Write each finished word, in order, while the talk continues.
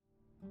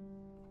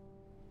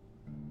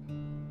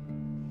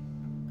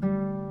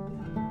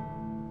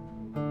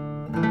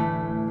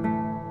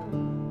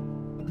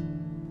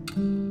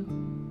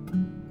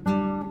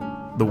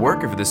The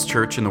work of this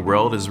church in the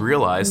world is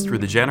realized through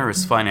the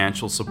generous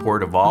financial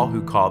support of all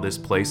who call this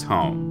place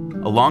home.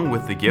 Along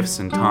with the gifts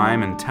and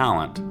time and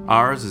talent,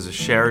 ours is a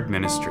shared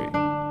ministry.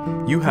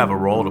 You have a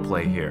role to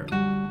play here.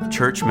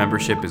 Church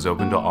membership is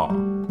open to all.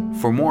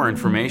 For more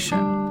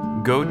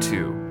information, go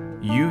to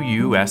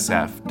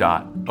uusf.org.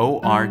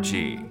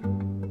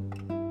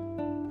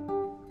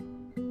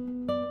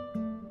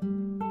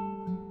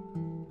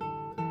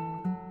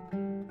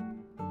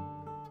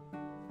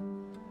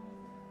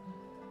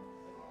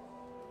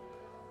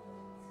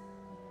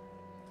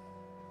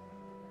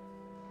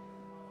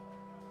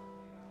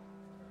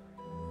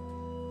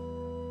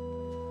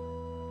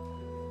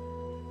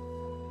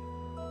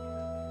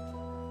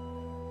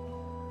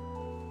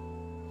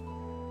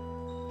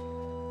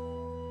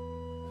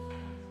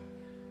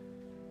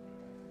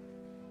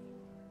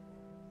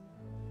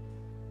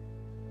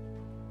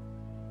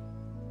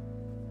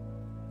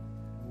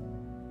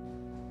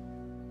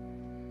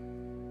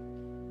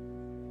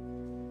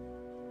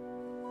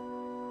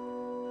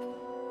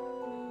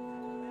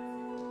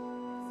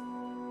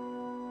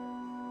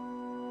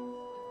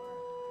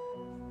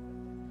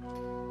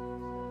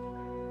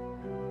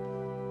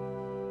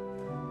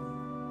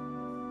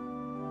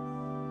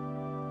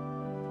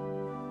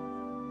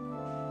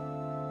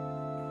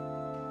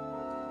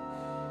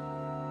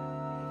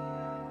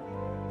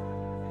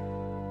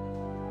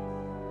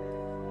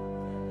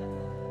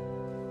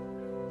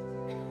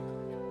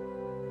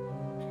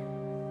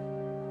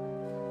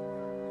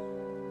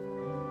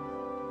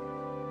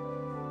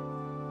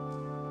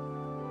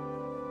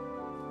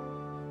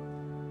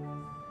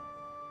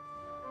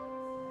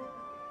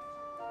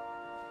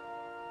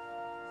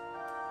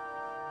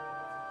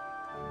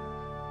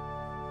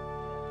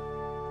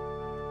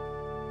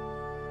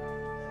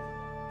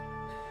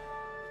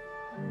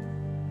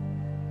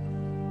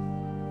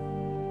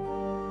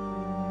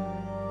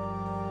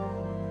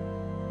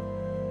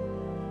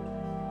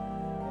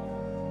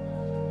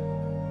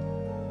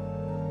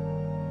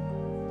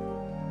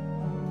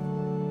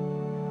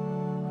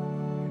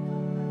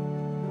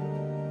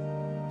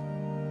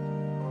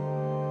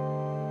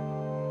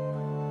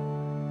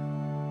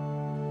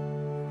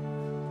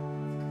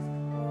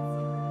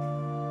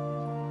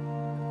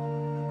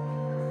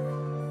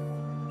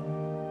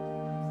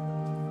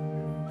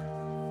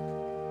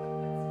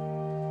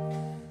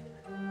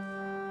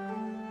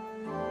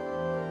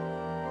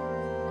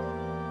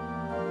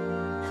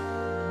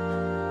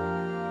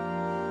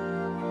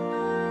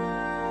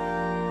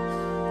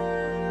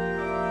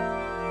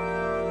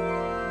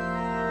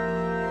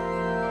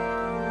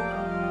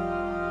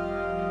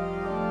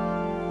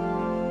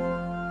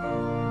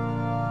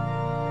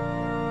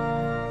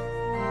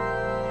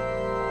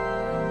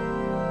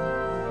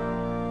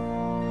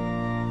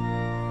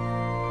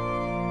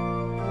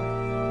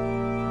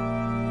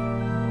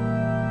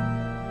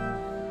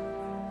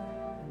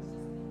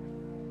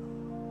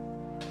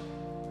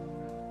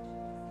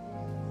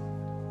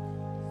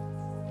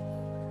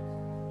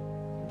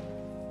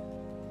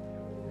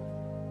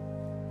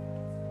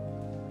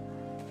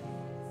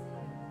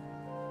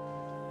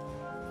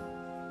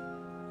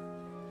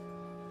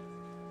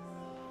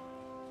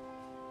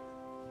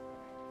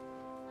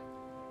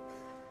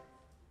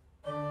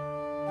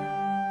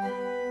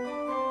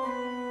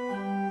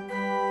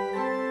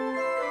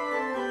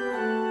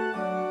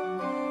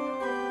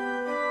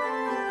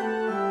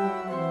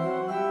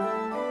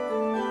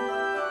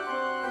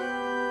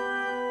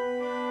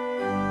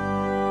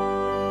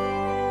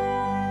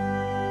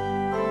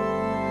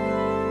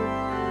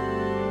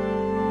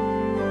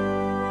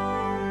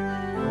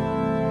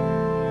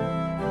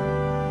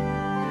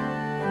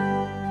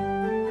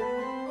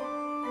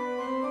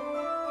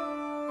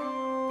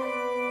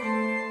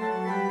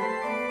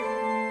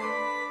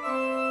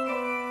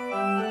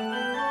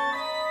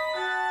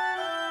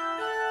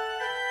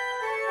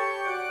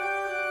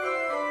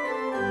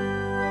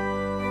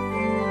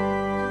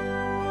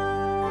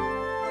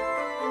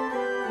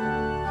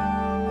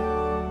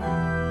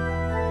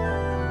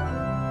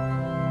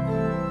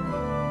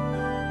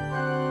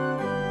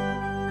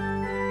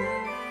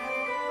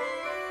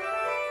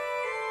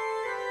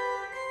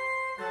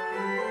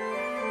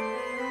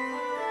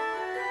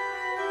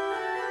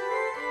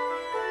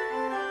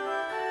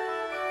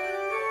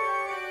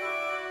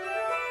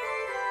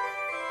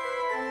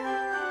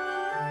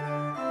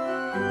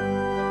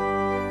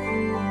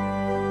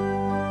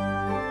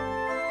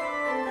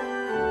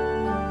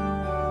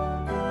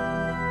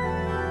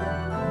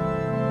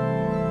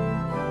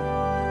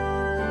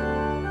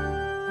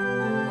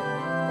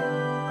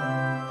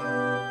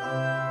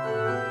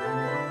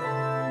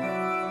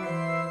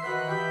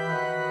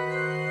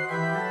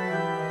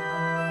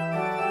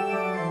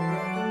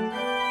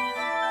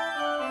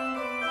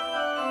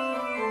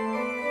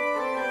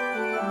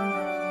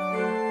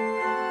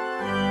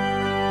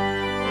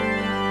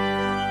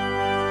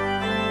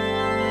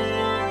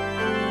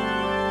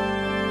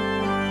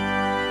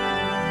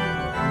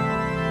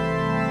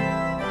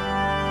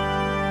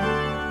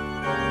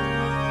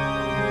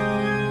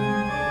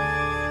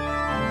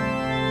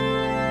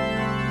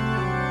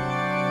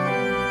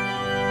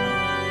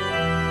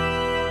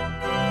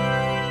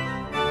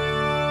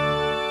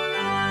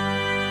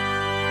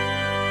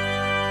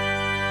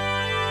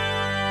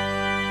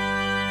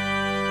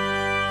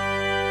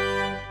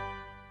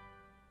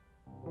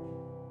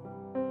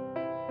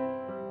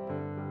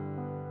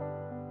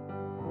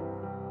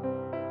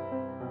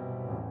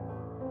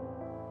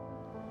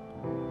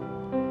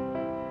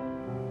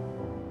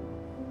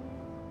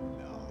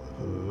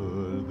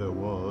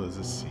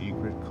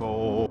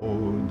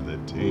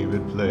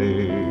 it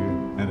play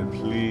and it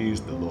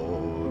pleased the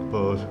Lord,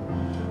 but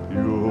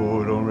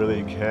you don't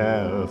really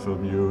care for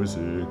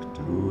music,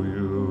 do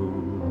you?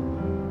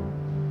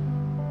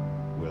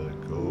 Well,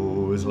 it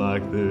goes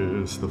like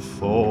this: the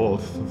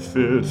fourth, the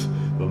fifth,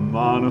 the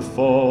minor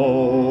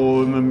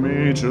fall, and the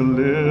major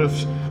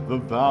lift, the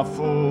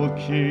baffled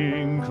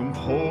king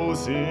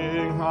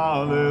composing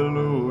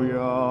hallelujah,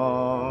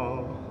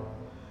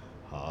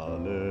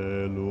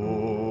 hallelujah,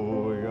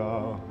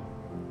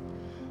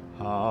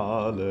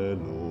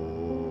 hallelujah,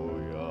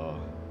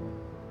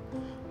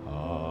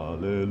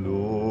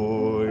 hallelujah,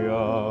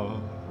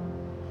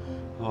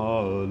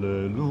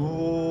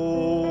 hallelujah.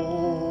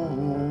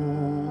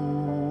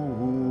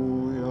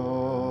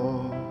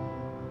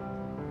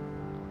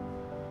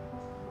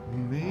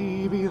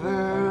 Maybe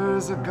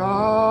there's a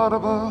God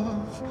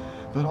above,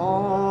 but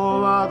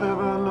all I've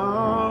ever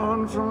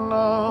learned from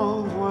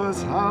love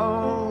was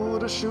how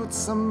to shoot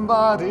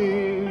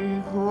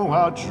somebody who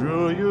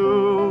outdrew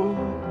you.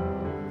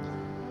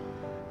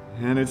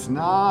 And it's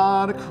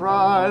not a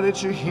cry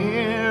that you hear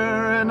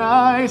at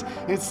night.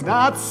 It's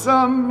not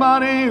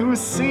somebody who's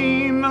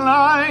seen the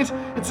light.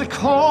 It's a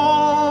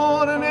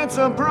cold and it's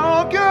a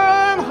broken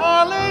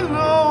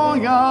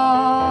hallelujah,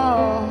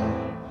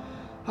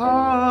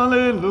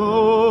 hallelujah,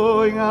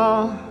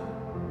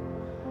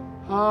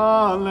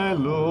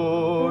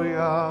 hallelujah,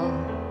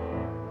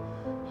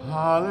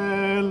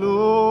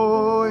 hallelujah,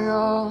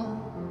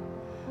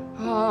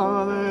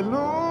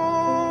 hallelujah.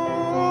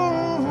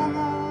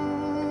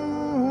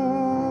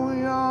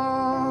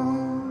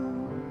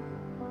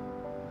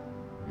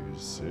 You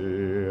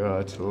say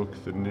I took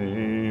the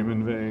name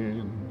in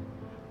vain.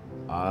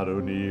 I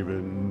don't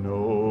even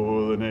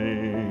know the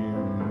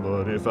name,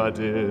 but if I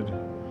did,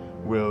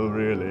 well,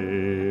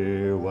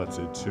 really, what's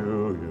it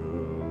to you?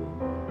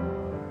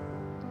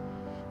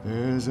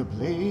 There's a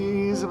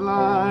blaze of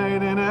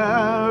light in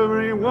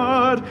every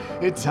word.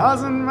 It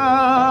doesn't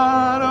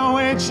matter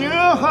which you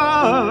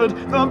heard.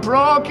 The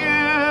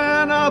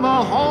broken of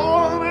a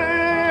holy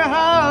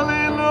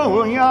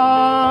hallelujah,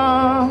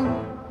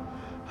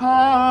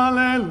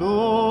 hallelujah,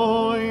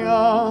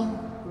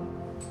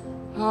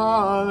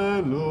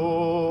 hallelujah,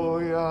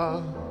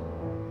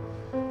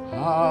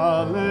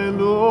 hallelujah,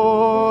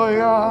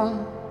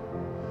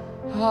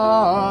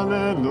 hallelujah,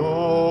 hallelujah,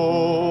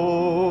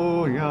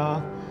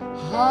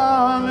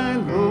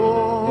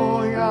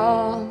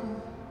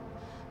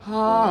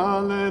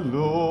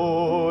 hallelujah,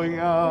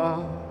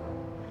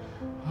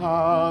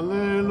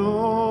 hallelujah,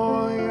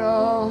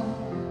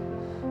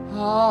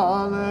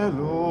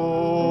 hallelujah.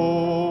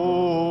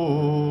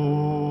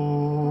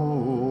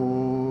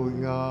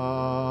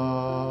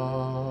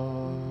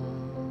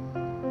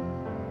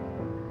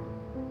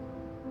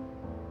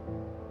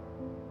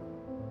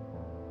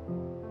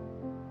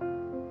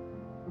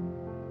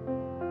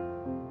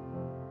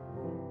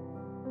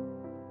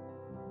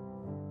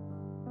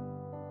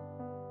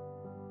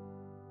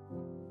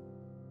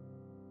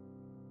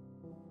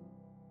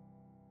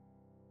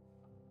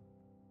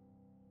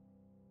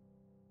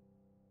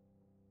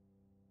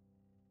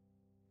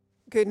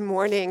 Good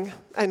morning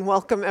and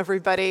welcome,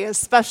 everybody. A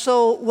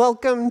special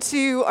welcome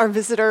to our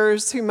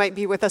visitors who might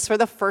be with us for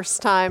the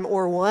first time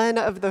or one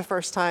of the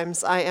first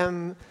times. I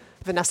am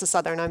Vanessa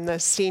Southern. I'm the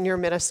senior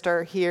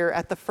minister here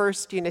at the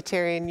First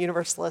Unitarian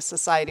Universalist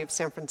Society of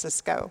San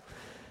Francisco.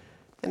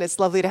 And it's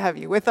lovely to have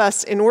you with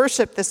us in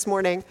worship this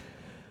morning.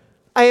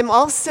 I am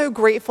also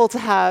grateful to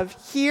have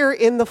here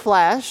in the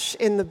flesh,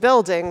 in the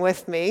building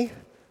with me,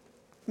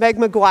 Meg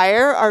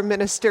McGuire, our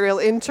ministerial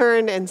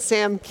intern, and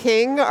Sam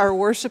King, our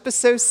worship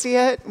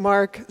associate,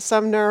 Mark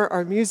Sumner,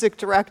 our music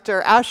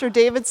director, Asher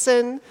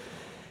Davidson,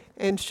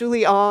 and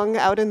Julie Ong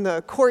out in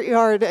the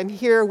courtyard, and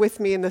here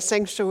with me in the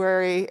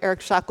sanctuary, Eric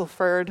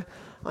Shackelford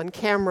on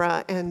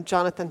camera, and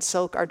Jonathan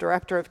Silk, our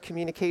director of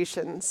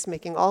communications,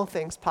 making all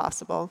things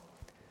possible.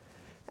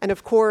 And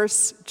of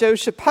course, Joe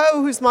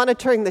Chapeau, who's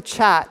monitoring the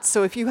chat.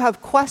 So if you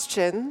have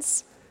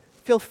questions,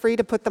 feel free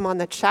to put them on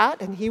the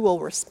chat, and he will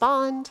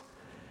respond.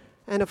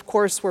 And of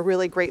course, we're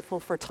really grateful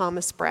for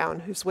Thomas Brown,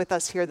 who's with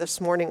us here this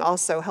morning,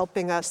 also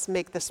helping us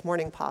make this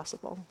morning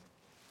possible.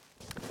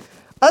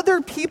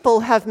 Other people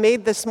have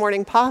made this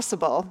morning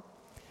possible,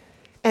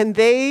 and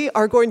they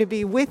are going to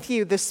be with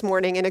you this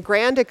morning in a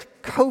grand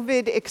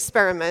COVID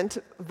experiment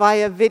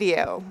via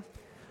video.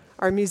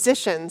 Our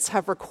musicians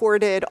have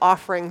recorded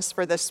offerings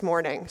for this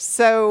morning.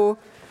 So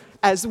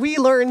as we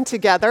learn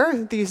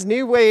together these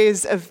new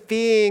ways of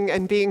being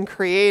and being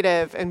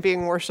creative and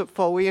being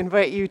worshipful, we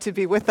invite you to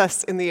be with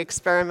us in the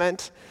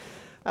experiment.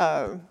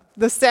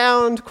 The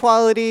sound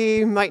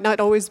quality might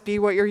not always be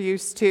what you're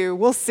used to.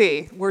 We'll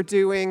see. We're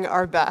doing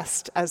our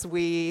best as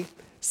we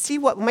see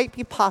what might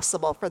be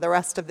possible for the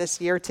rest of this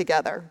year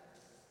together.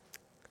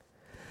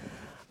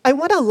 I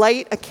want to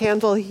light a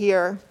candle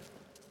here,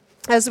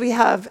 as we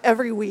have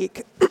every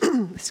week,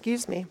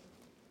 excuse me,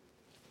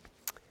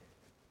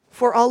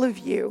 for all of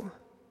you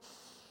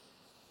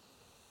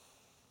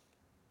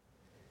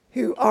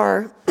who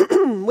are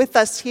with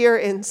us here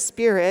in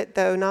spirit,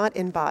 though not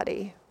in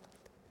body,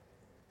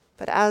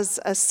 but as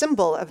a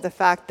symbol of the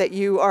fact that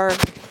you are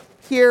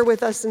here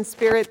with us in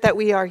spirit, that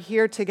we are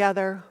here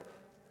together.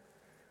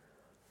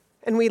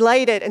 And we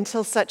light it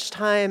until such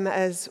time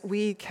as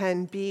we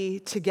can be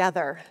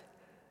together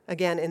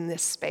again in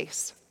this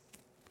space.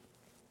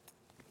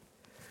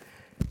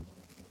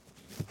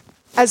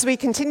 As we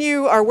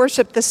continue our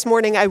worship this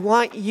morning, I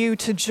want you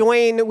to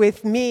join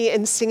with me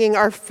in singing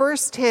our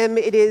first hymn.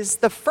 It is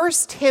the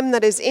first hymn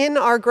that is in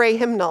our gray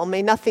hymnal,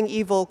 May Nothing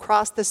Evil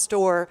Cross This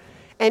Door,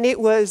 and it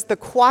was the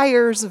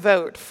choir's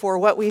vote for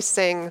what we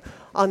sing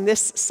on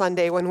this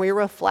Sunday when we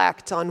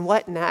reflect on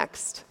what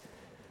next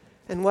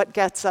and what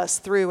gets us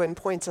through and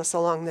points us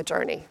along the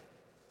journey.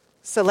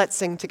 So let's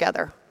sing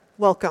together.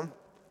 Welcome.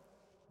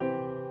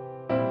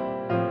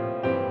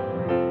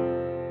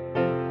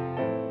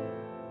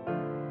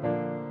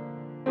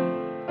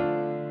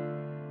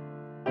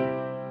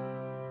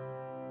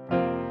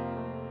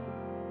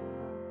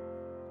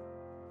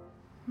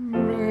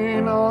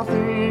 May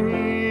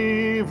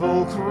nothing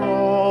evil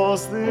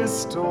cross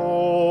this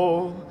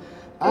door,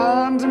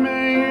 and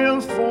may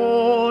ill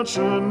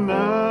fortune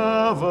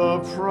never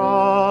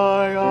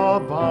pry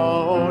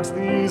about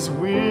these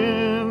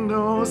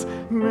windows.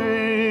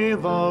 May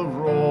the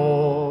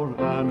roar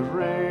and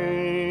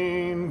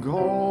rain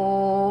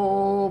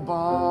go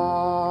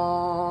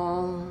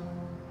by.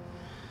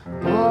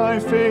 By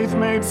faith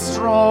made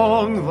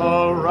strong,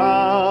 the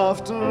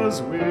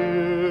rafters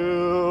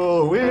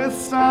will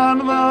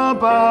withstand the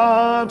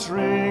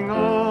battering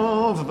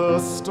of the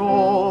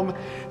storm.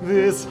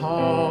 This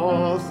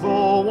hearth,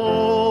 though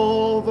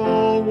all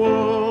the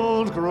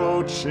world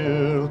grow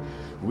chill,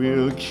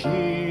 will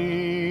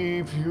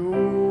keep you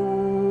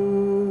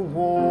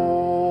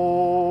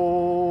warm.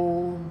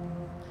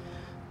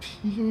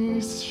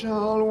 Peace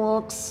shall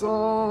walk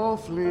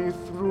softly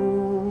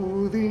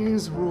through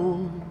these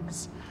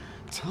rooms,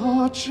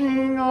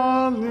 touching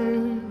our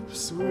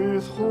lips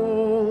with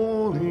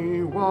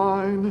holy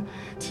wine,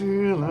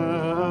 till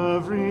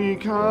every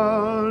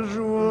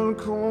casual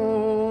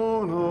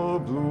corner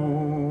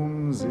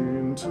blooms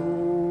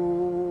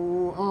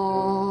into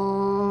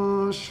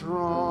a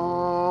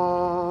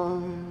shrine.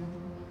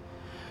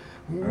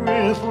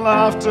 With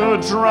laughter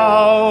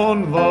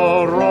drown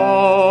the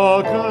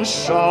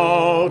raucous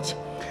shout,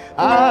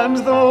 and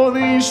though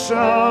these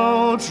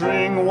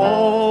sheltering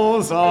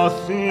walls are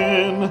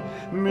thin,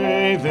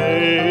 may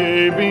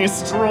they be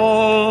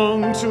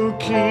strong to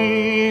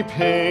keep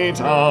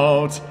hate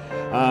out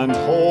and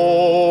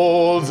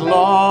hold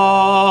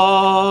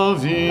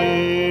love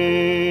in.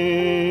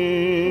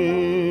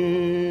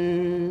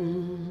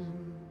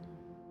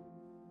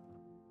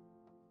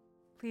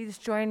 Please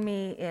join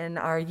me in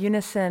our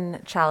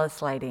unison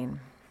chalice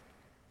lighting.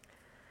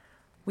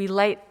 We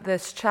light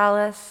this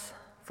chalice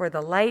for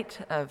the light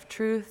of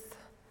truth,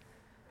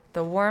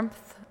 the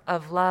warmth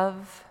of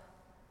love,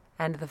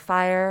 and the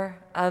fire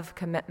of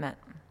commitment.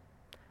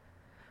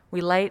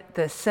 We light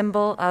the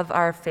symbol of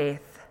our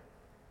faith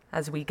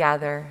as we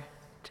gather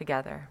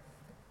together.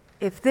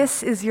 If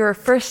this is your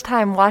first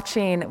time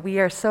watching, we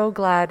are so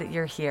glad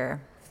you're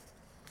here.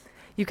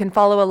 You can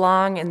follow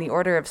along in the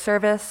order of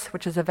service,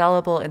 which is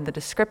available in the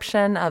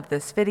description of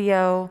this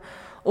video,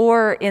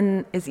 or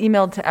is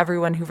emailed to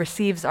everyone who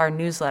receives our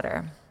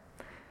newsletter.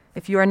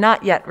 If you are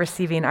not yet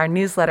receiving our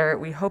newsletter,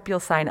 we hope you'll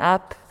sign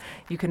up.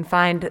 You can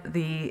find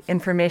the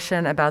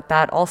information about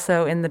that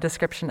also in the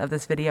description of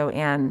this video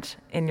and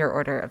in your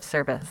order of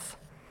service.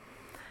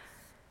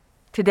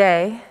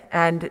 Today,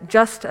 and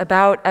just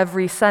about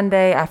every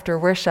Sunday after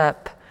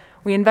worship,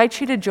 we invite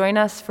you to join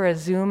us for a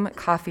Zoom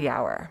coffee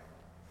hour.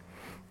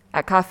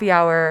 At coffee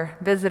hour,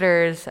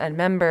 visitors and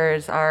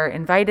members are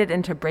invited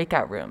into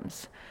breakout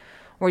rooms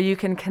where you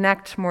can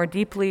connect more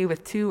deeply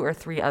with 2 or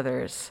 3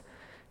 others,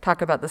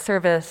 talk about the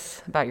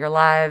service, about your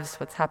lives,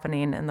 what's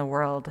happening in the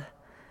world.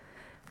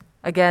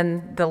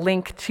 Again, the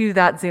link to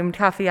that Zoom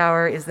coffee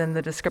hour is in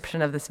the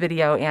description of this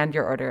video and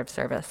your order of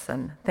service.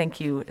 And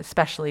thank you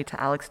especially to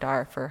Alex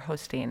Dar for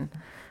hosting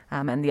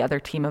and the other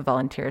team of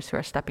volunteers who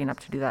are stepping up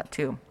to do that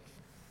too.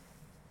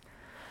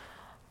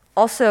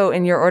 Also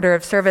in your order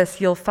of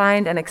service, you'll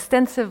find an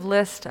extensive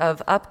list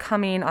of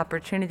upcoming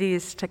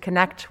opportunities to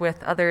connect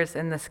with others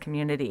in this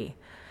community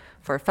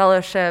for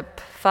fellowship,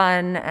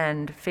 fun,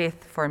 and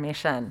faith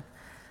formation.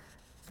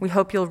 We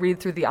hope you'll read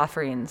through the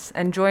offerings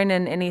and join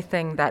in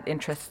anything that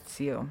interests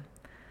you.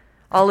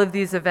 All of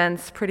these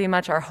events pretty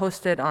much are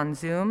hosted on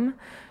Zoom,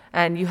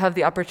 and you have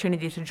the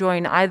opportunity to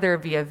join either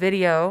via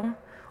video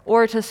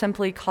or to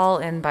simply call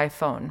in by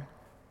phone.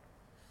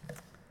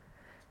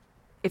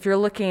 If you're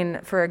looking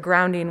for a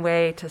grounding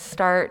way to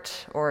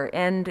start or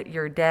end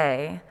your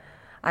day,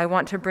 I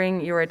want to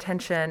bring your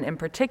attention in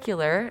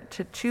particular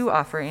to 2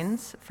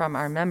 offerings from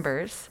our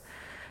members.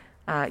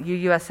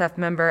 UUSF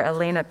member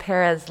Elena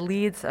Perez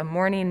leads a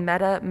morning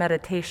meta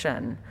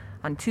meditation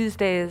on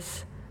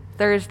Tuesdays,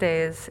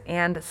 Thursdays,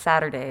 and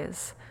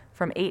Saturdays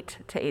from 8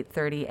 to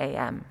 8:30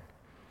 a.m.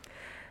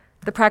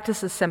 The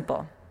practice is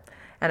simple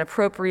and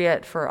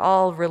appropriate for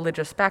all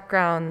religious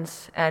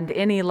backgrounds and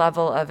any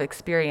level of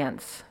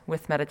experience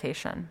with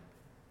meditation.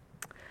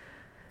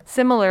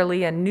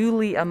 Similarly, and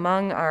newly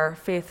among our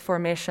faith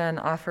formation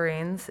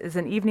offerings is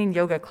an evening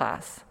yoga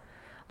class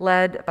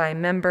led by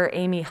member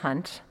Amy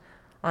Hunt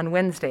on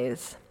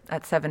Wednesdays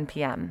at 7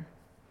 p.m.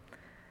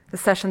 The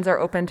sessions are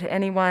open to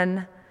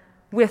anyone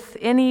with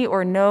any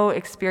or no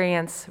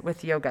experience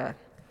with yoga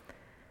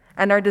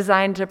and are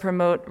designed to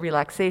promote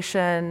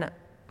relaxation,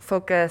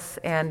 focus,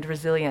 and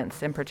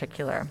resilience in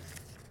particular.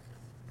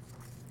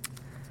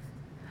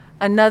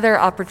 Another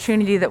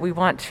opportunity that we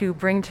want to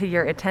bring to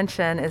your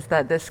attention is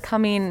that this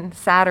coming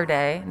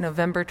Saturday,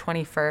 November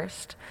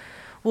 21st,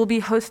 we'll be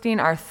hosting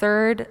our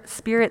third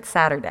Spirit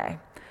Saturday,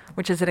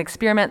 which is an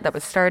experiment that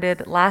was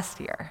started last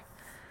year.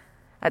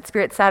 At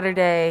Spirit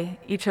Saturday,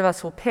 each of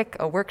us will pick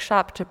a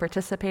workshop to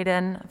participate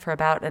in for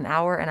about an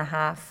hour and a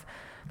half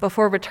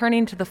before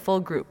returning to the full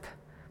group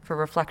for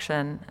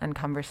reflection and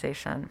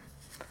conversation.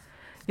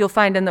 You'll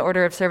find in the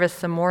order of service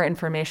some more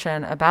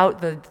information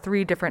about the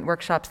 3 different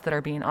workshops that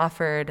are being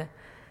offered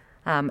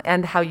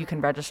and how you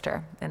can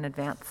register in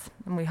advance.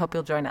 And we hope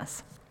you'll join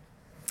us.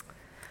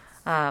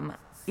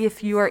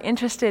 If you are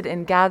interested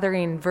in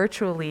gathering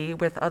virtually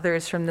with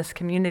others from this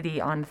community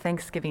on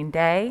Thanksgiving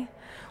Day,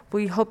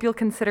 we hope you'll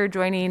consider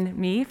joining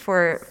me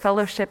for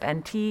fellowship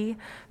and tea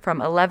from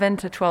 11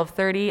 to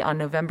 12:30 on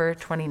November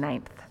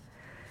 29th.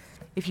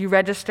 If you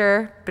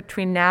register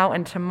between now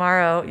and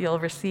tomorrow, you'll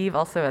receive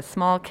also a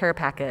small care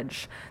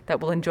package that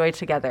we'll enjoy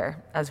together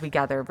as we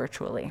gather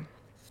virtually.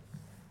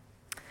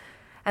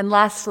 And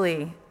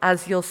lastly,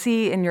 as you'll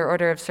see in your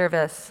order of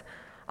service,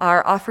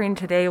 our offering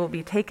today will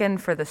be taken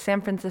for the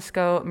San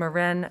Francisco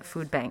Marin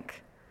Food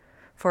Bank,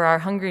 for our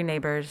hungry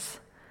neighbors,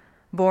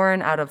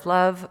 born out of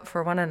love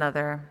for one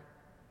another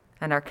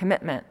and our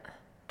commitment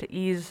to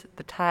ease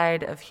the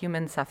tide of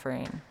human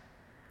suffering.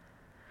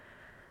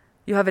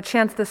 You have a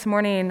chance this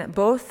morning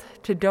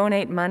both to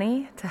donate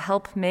money to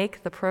help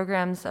make the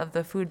programs of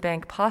the food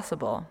bank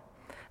possible,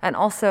 and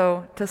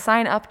also to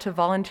sign up to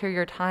volunteer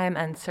your time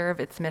and serve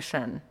its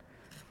mission.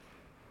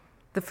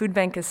 The food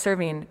bank is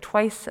serving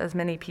twice as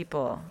many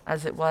people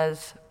as it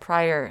was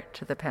prior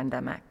to the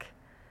pandemic,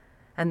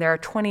 and there are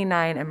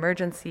 29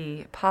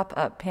 emergency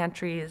pop-up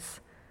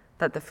pantries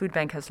that the food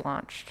bank has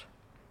launched,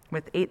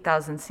 with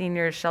 8,000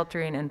 seniors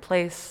sheltering in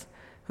place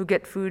who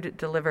get food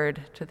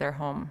delivered to their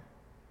home.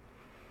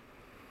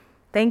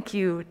 Thank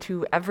you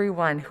to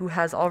everyone who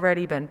has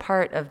already been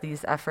part of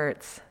these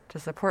efforts to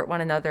support one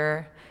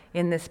another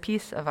in this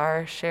piece of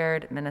our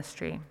shared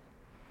ministry.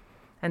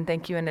 And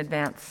thank you in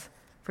advance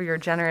for your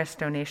generous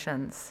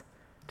donations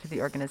to the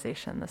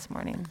organization this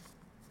morning.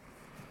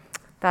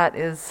 That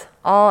is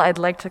all I'd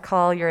like to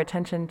call your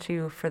attention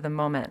to for the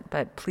moment,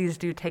 but please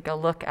do take a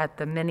look at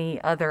the many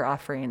other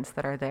offerings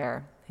that are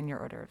there in your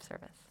order of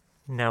service.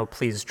 Now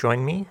please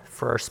join me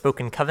for our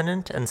spoken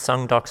covenant and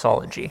sung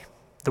doxology.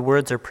 The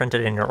words are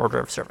printed in your order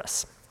of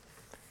service.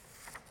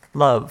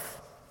 Love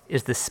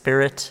is the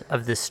spirit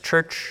of this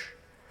church,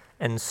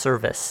 and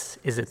service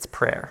is its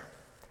prayer.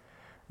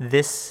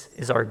 This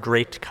is our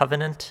great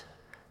covenant,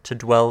 to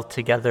dwell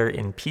together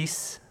in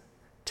peace,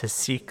 to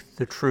seek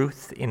the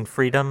truth in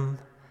freedom,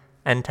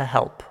 and to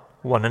help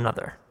one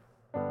another.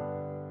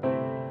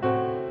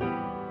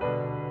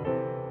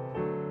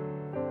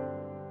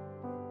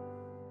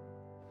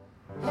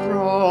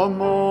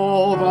 From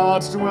all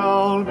that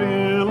dwell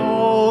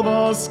below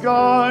the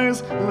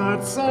skies,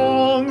 let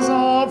songs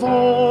of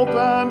hope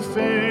and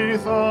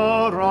faith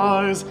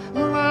arise.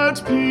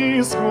 Let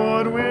peace,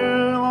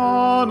 goodwill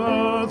on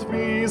earth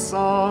be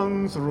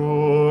sung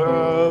through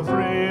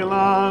every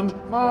land,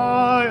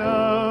 by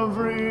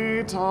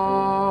every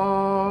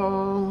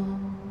tongue.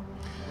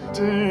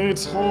 De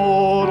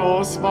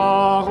todos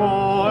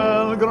bajo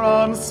el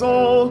gran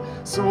sol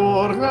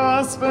surge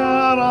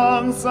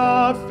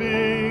esperanza,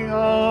 fe,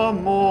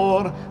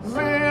 amor,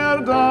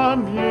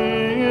 verdad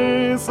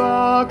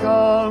pieza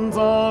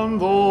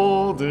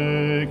cantando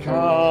de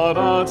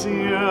cada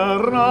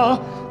tierra,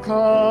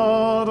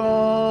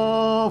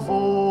 cada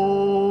voz.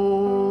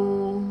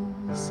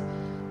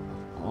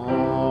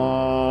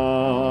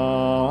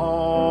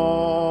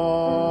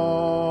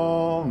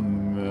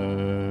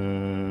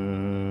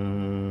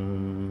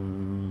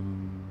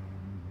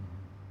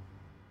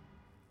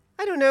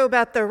 I don't know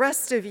about the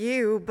rest of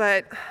you,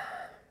 but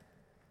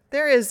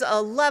there is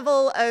a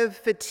level of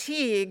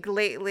fatigue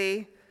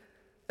lately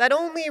that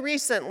only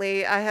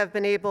recently I have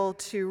been able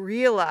to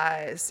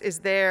realize is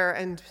there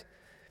and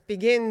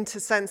begin to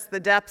sense the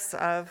depths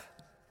of.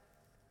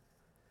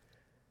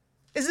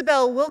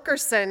 Isabel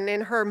Wilkerson,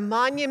 in her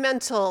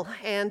monumental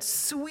and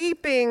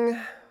sweeping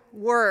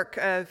work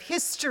of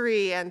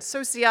history and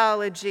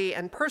sociology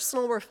and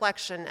personal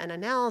reflection and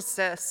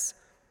analysis,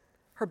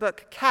 her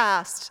book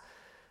Caste,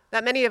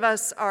 that many of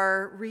us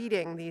are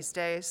reading these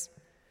days,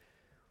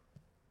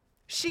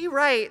 she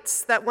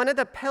writes that one of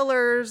the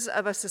pillars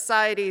of a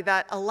society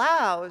that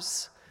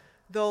allows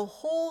the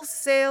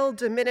wholesale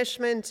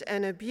diminishment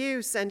and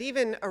abuse and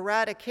even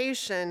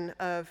eradication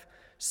of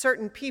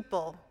certain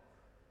people,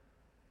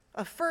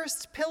 a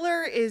first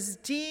pillar is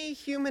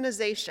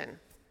dehumanization.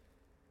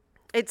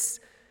 It's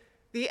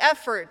the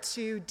effort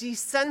to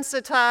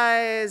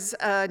desensitize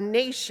a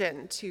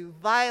nation to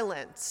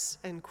violence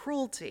and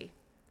cruelty.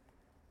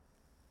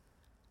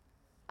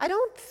 I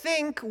don't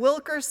think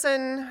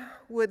Wilkerson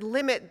would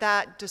limit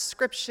that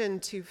description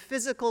to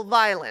physical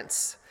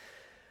violence,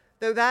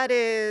 though that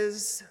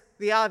is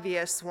the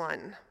obvious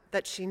one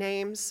that she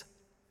names.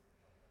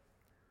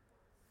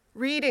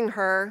 Reading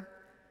her,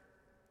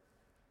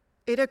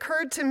 it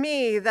occurred to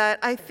me that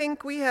I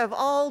think we have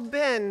all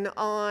been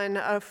on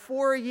a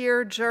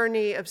 4-year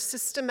journey of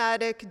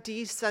systematic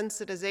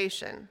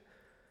desensitization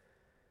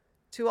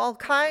to all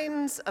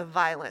kinds of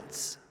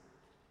violence,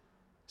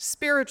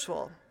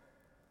 spiritual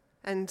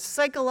and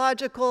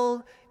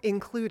psychological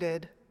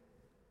included.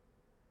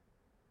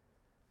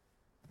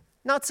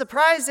 Not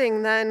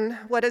surprising, then,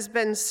 what has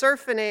been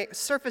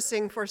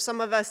surfacing for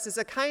some of us is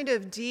a kind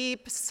of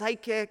deep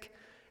psychic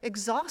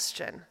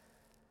exhaustion,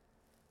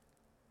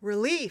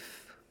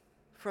 relief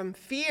from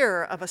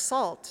fear of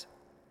assault,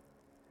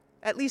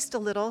 at least a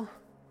little.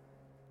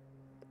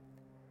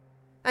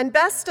 And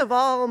best of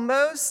all,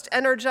 most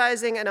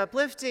energizing and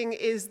uplifting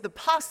is the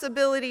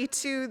possibility,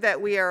 too,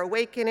 that we are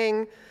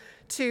awakening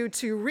to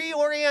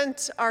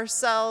reorient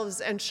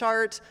ourselves and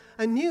chart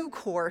a new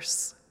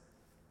course.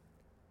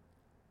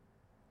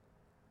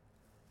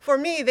 For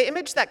me, the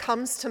image that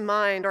comes to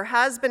mind, or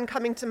has been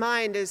coming to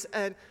mind, is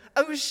an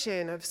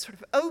ocean of sort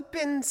of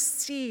open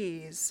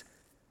seas,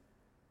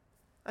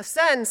 a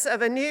sense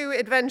of a new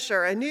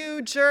adventure, a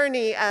new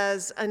journey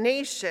as a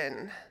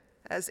nation,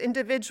 as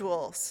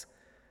individuals,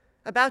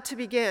 about to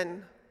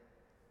begin.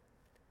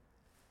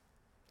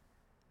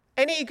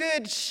 Any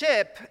good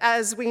ship,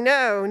 as we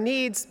know,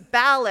 needs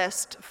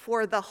ballast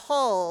for the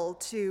hull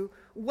to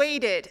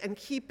weight it and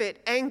keep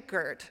it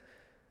anchored,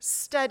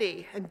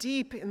 steady and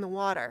deep in the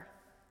water.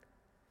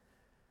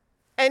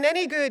 And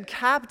any good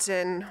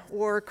captain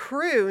or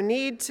crew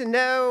need to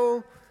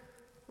know,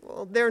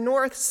 well, their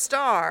North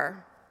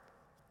Star,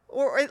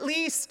 or at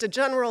least a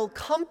general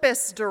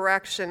compass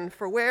direction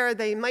for where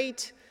they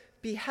might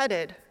be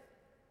headed.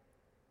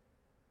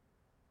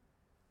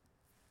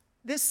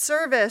 This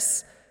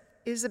service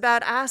is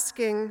about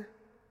asking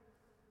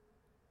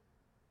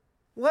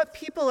what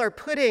people are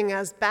putting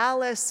as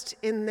ballast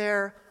in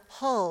their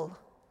hull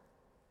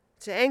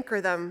to anchor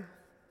them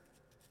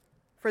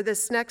for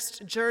this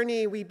next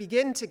journey we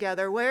begin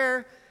together.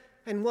 Where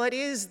and what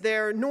is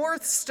their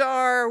North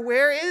Star?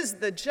 Where is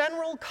the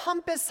general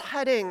compass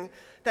heading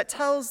that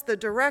tells the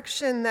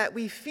direction that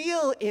we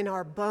feel in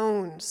our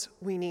bones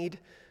we need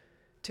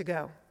to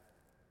go?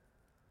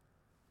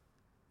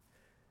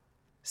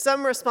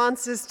 Some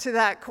responses to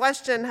that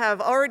question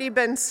have already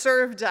been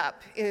served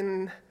up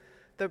in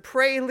the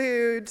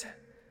prelude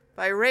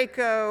by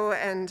Reiko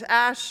and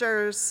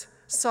Asher's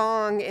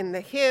song, in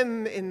the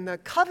hymn, in the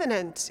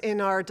covenant,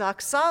 in our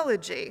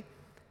doxology.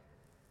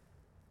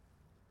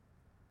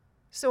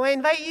 So I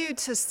invite you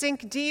to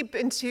sink deep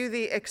into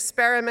the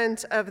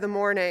experiment of the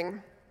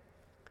morning,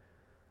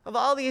 of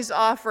all these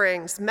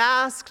offerings,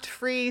 masked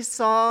free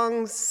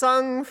songs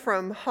sung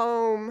from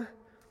home,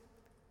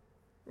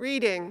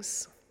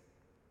 readings,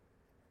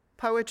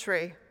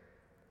 poetry.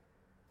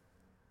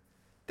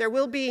 There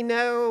will be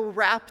no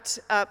wrapped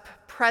up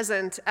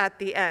present at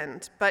the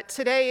end, but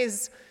today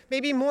is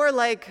maybe more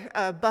like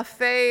a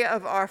buffet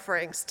of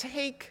offerings.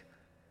 Take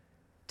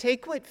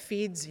what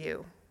feeds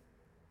you.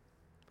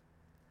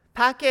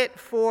 Pack it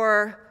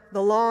for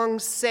the long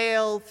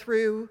sail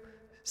through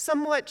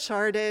somewhat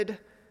charted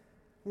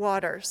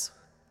waters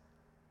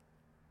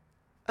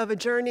of a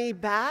journey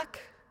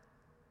back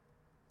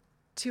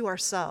to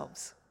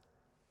ourselves.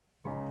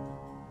 Come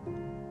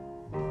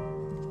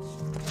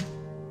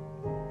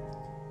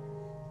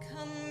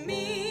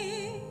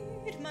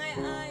meet my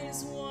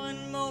eyes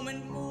one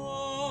moment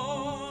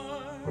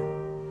more.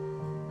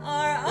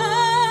 Our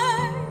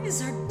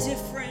eyes are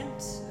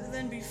different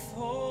than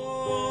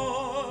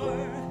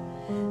before.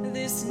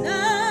 This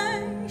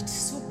night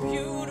so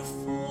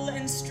beautiful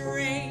and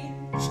strange.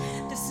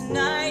 This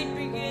night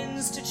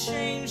begins to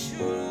change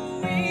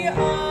who we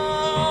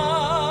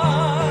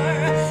are.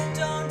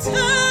 Don't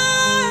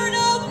turn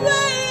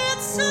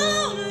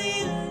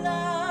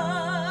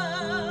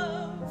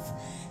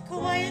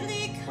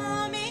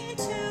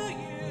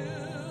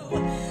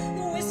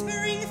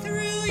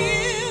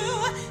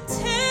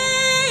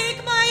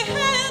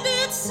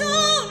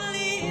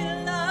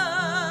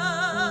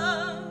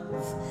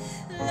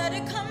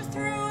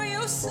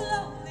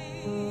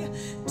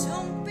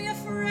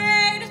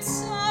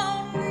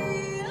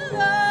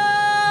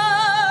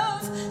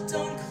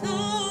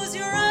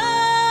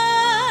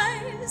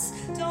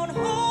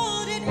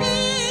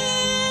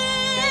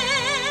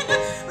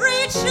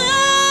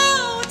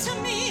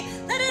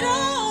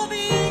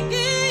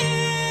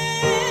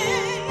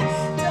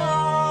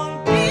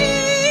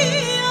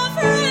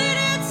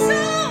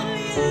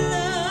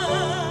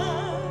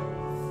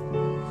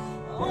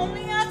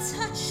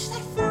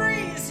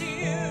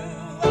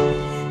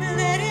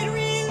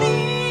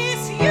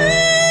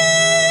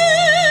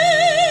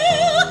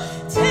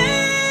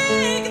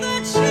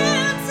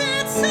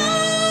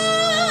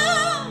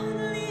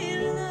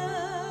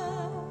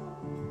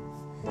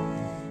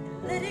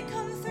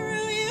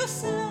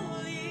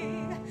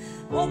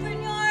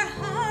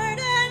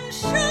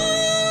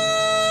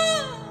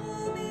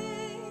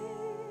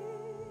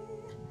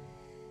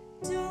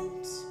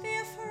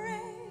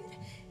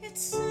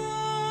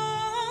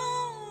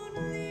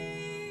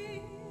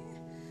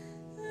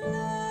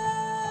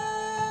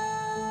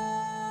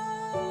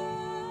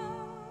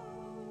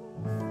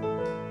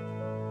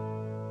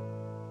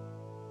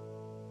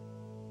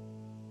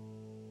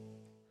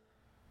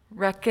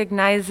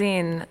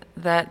recognizing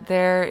that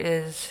there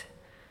is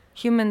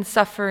human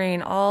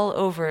suffering all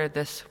over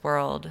this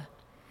world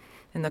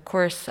in the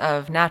course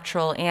of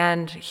natural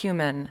and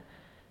human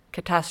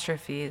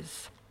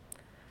catastrophes.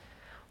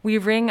 We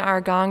ring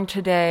our gong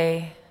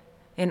today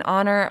in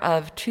honor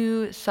of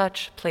two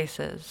such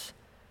places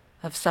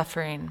of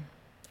suffering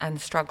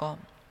and struggle.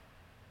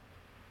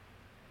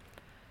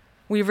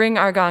 We ring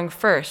our gong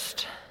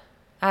first,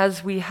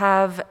 as we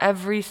have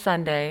every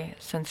Sunday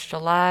since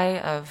July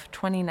of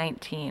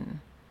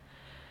 2019,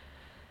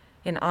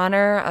 in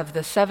honor of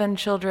the 7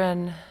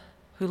 children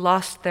who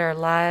lost their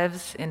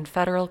lives in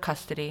federal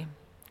custody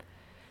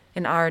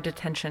in our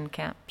detention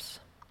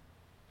camps.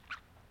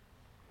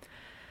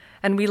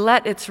 And we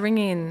let its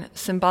ringing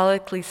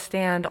symbolically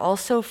stand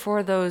also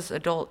for those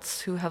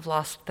adults who have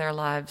lost their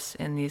lives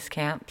in these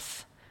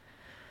camps,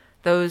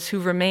 those who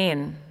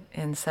remain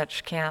in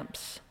such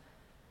camps,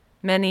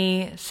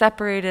 many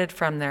separated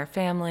from their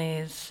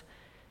families,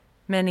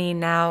 many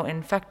now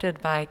infected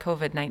by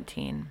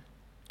COVID-19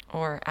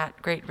 or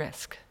at great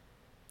risk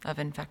of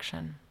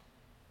infection.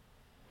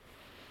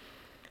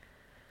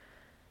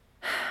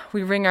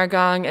 We ring our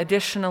gong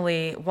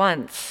additionally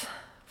once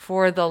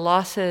for the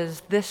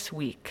losses this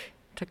week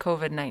to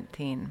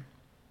COVID-19.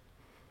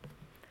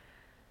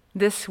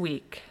 This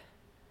week,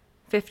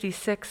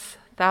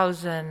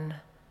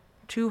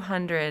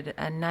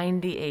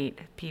 56,298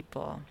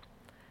 people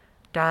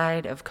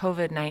died of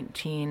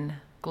COVID-19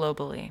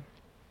 globally.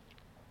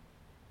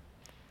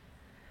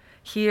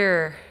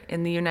 Here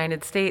in the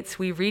United States,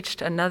 we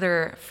reached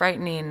another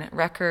frightening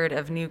record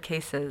of new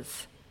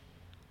cases.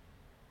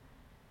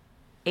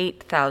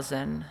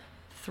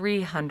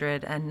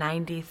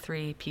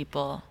 8,393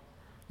 people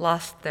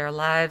lost their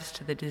lives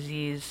to the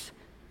disease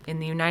in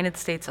the United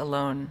States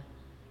alone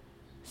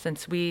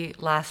since we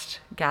last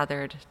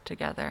gathered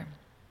together.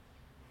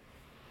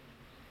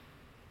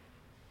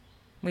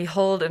 We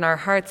hold in our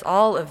hearts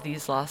all of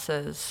these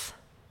losses,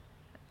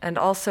 and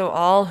also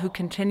all who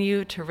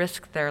continue to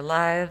risk their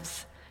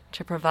lives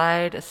to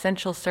provide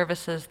essential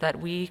services that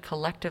we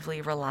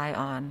collectively rely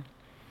on.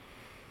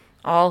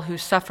 All who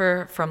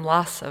suffer from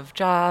loss of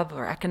job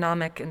or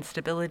economic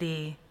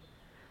instability,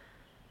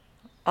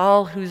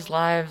 all whose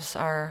lives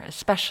are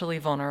especially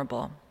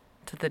vulnerable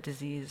to the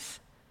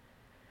disease,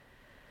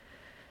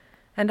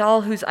 and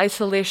all whose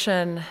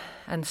isolation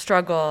and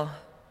struggle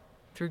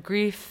through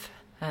grief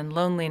and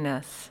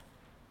loneliness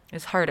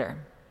is harder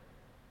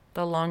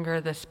the longer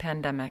this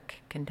pandemic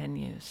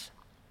continues.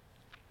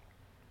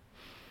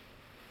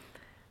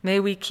 May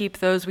we keep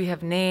those we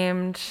have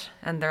named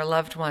and their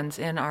loved ones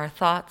in our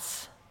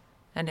thoughts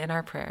and in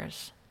our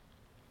prayers.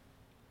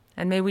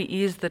 And may we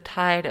ease the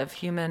tide of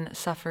human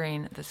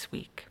suffering this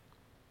week,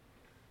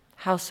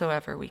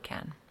 howsoever we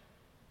can.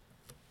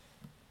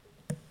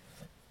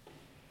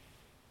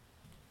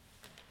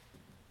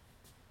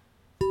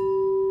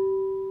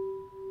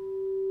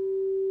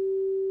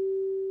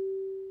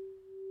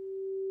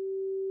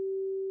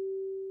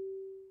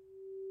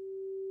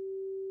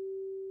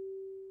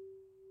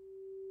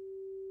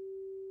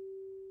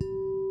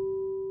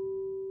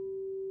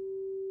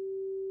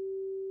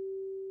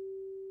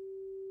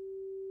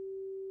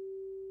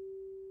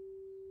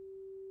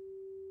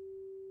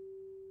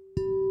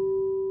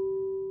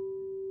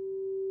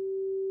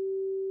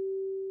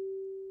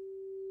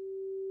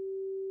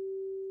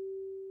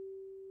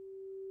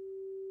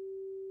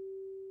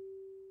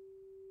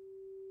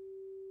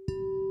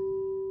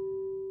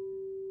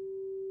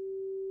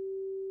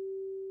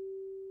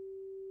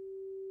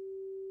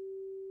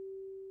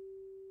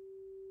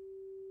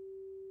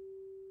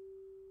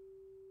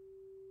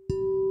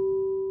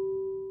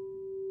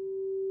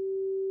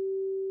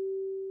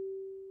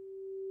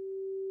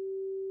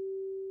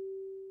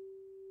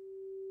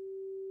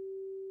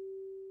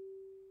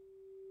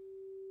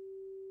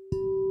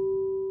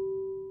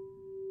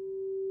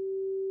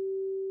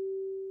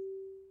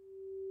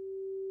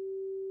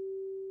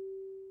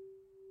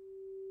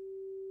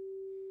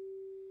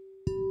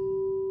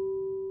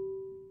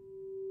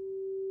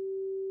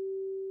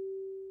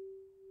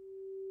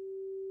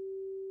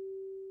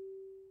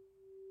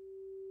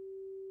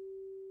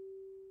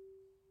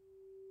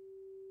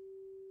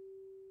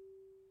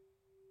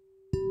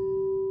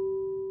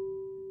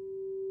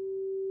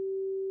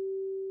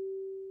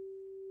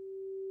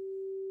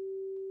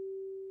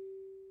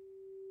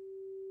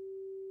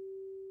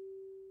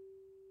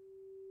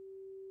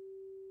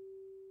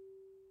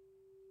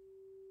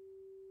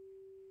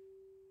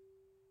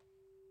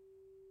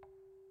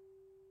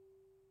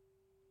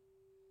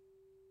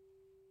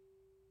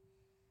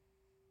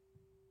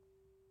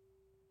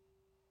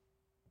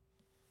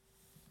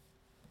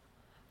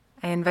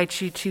 I invite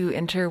you to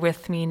enter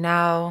with me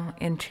now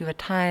into a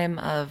time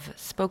of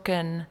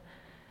spoken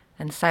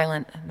and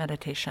silent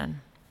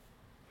meditation.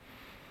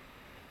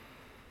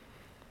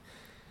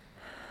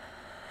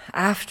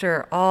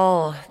 After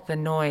all the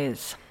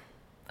noise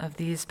of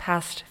these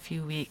past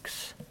few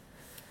weeks,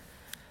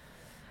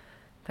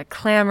 the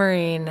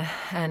clamoring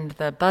and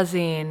the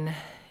buzzing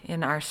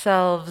in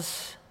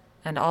ourselves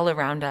and all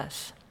around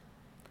us,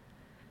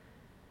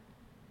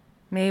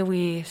 May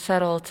we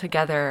settle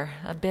together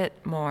a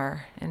bit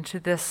more into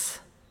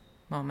this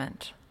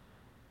moment.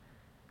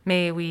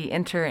 May we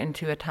enter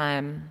into a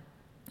time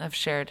of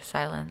shared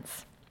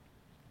silence.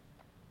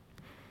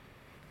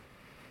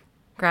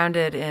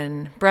 Grounded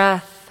in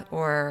breath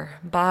or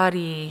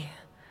body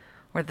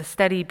or the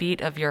steady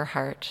beat of your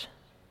heart,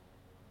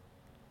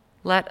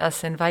 let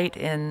us invite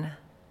in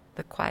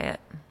the quiet,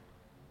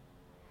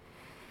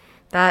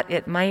 that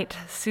it might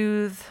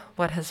soothe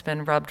what has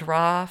been rubbed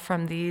raw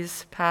from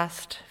these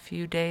past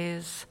few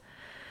days,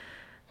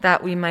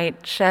 that we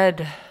might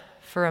shed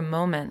for a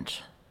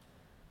moment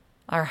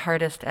our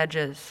hardest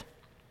edges.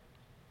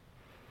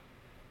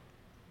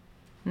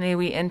 May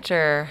we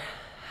enter,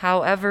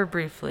 however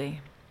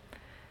briefly,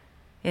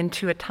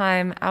 into a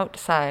time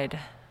outside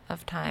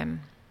of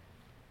time.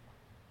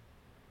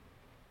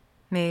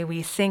 May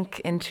we sink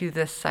into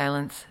this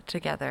silence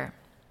together,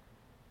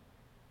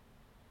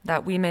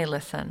 that we may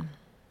listen,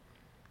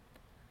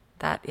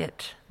 that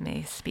it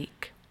may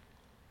speak.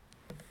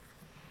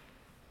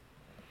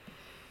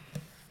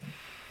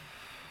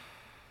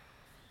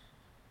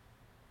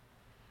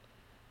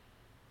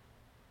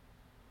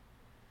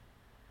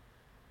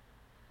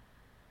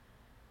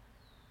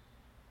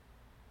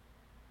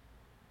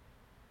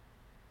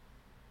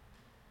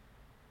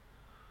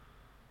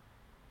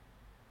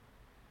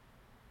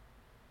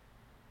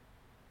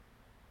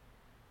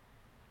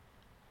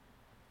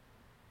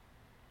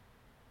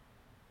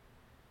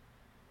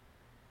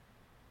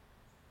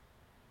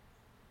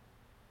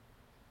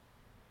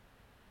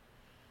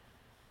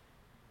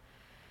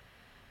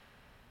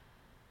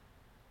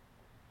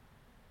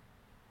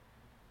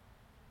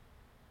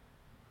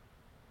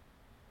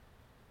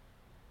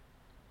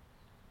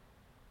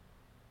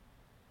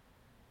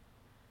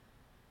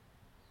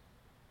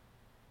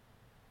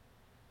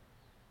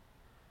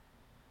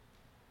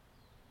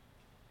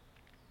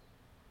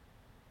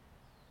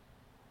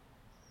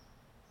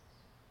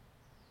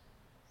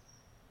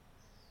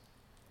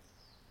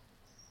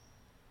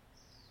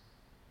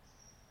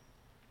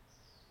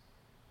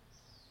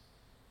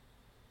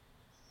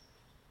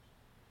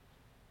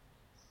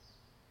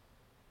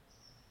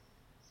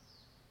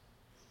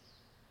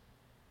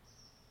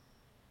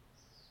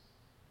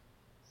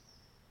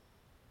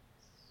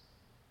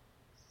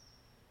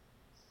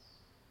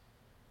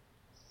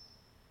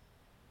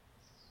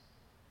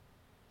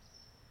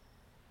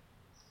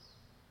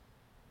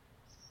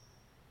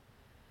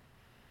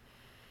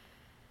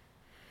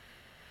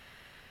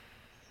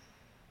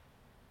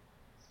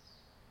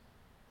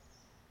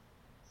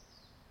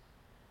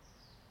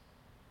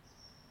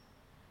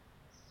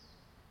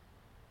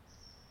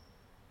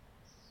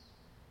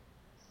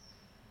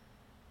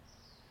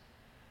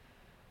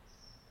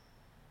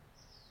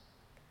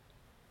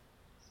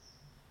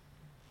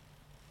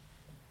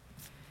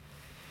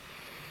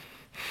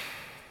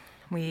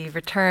 We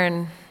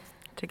return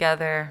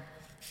together,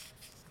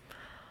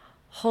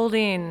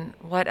 holding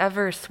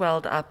whatever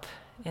swelled up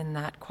in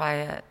that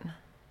quiet,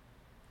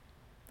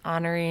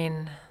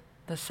 honoring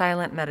the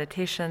silent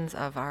meditations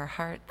of our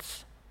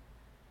hearts,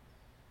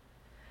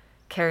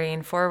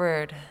 carrying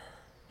forward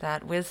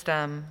that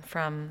wisdom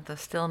from the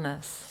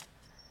stillness,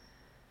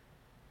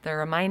 the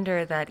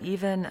reminder that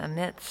even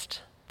amidst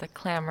the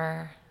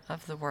clamor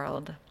of the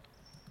world,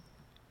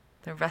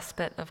 the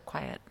respite of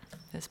quiet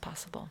is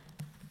possible.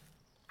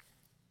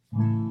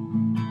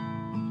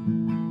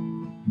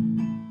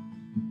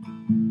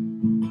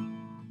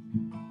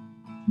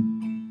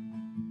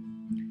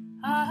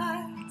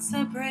 Hearts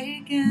are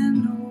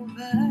breaking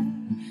over,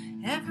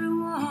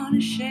 everyone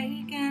is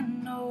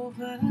shaking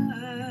over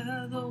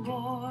the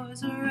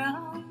wars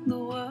around the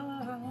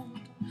world,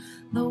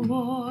 the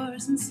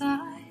wars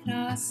inside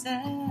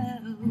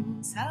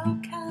ourselves. How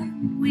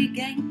can we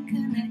gain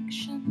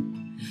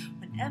connection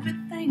when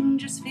everything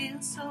just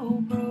feels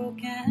so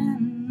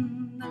broken?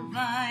 The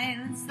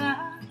violence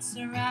that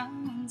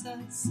surrounds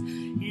us,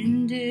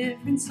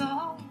 indifference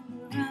all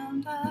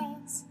around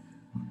us.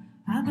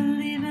 I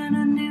believe in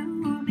a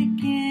new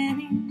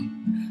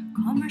beginning,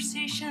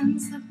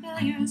 conversations, the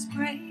barriers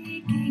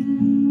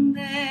breaking.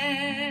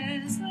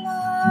 There's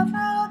love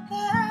out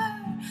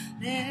there,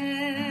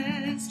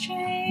 there's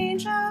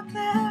change out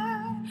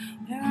there,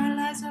 where our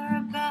lives are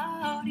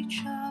about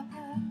each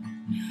other,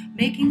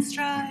 making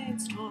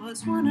strides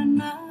towards one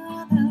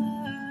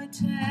another,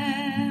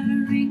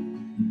 tearing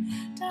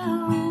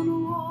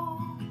down walls.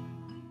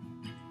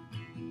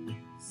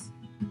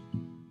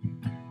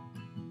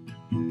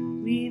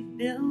 We've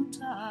built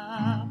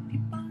up,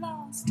 people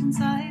lost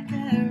inside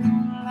their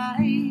own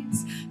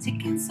lives,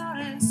 seeking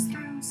solace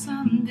through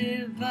some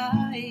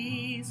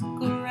device.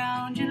 Look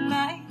around, your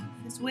life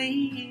is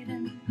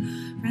waiting,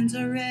 friends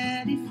are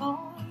ready for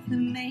the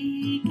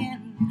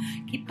making.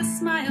 Keep a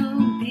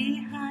smile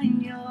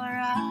behind your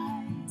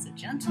eyes, a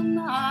gentle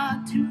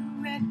nod to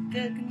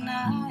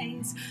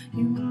recognize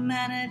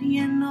humanity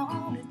in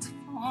all its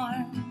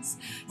forms.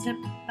 Step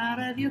out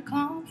of your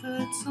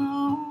comfort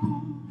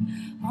zone.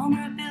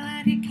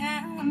 Vulnerability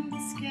can be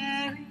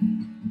scary.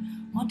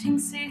 Wanting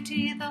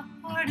safety, the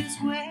heart is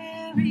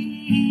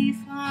wary.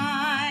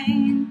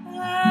 Find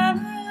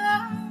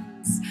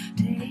balance,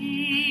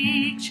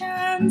 take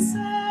chances.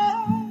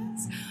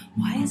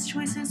 Wise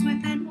choices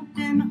with an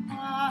open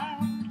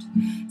heart.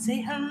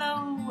 Say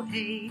hello,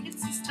 hey,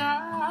 it's a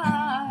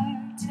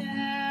start.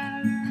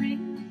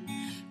 Tearing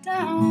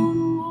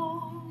down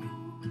walls.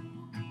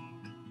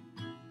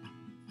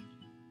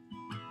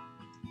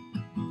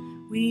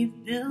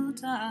 We've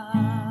built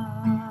up.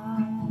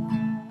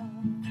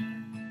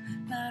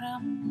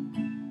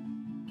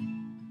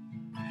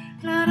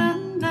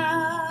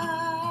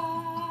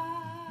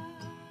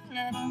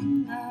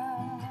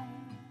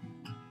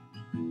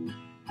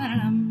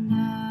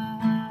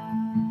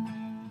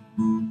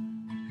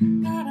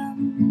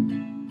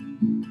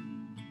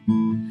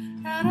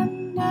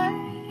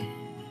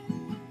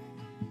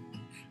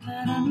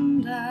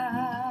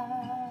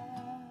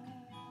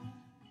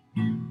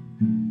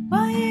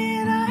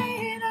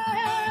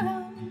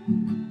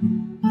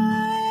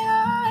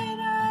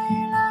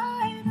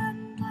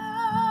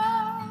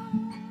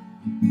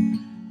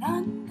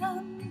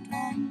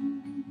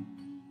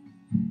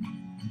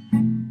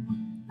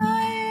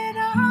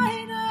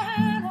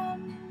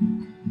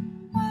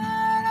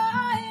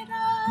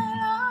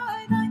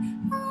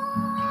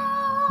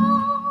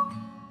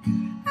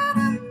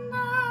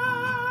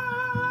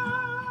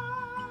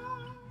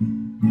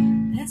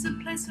 There's a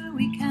place where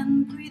we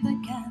can breathe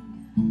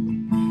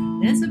again.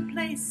 There's a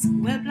place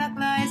where Black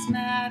Lives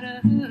Matter.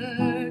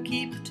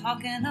 Keep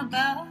talking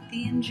about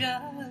the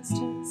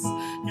injustice.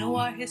 Know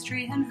our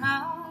history and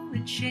how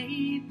it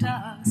shaped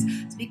us.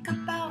 Speak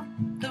about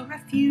the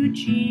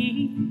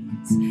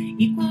refugees,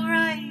 equal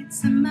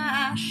rights and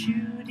mass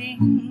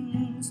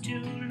shootings.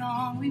 Too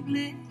long we've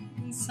lived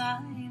in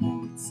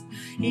silence,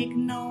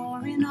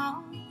 ignoring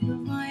all the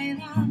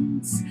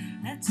violence.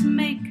 Let's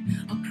make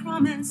a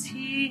promise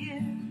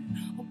here.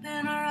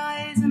 Open our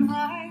eyes and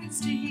hearts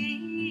to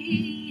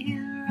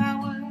hear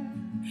our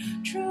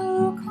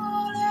true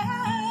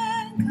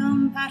calling.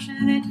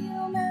 Compassionate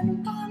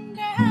human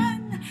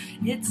bonding.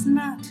 It's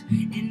not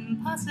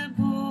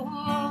impossible.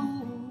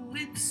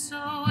 It's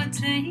so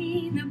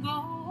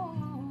attainable.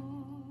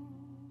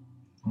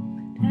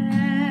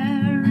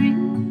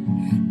 Tearing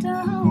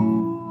down.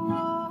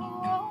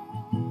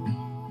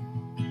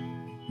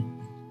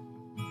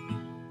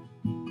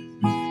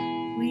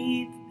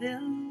 We've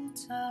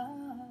built up.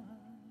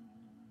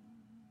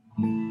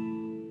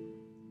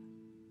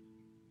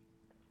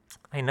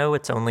 I know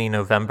it's only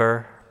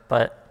November,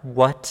 but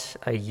what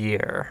a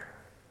year.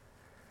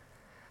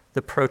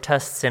 The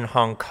protests in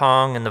Hong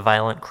Kong and the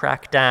violent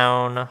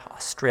crackdown,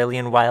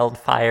 Australian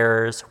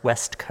wildfires,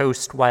 West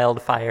Coast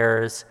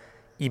wildfires,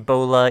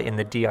 Ebola in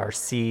the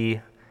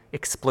DRC,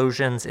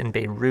 explosions in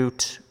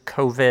Beirut,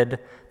 COVID,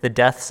 the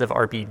deaths of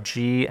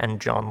RBG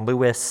and John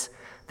Lewis,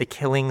 the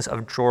killings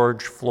of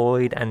George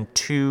Floyd and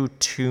too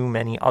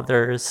many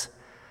others,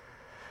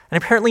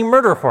 and apparently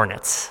murder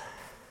hornets.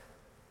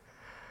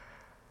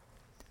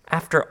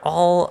 After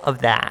all of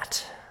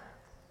that,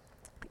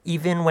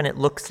 even when it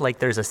looks like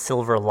there's a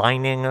silver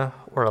lining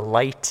or a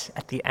light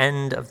at the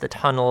end of the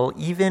tunnel,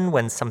 even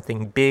when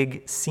something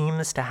big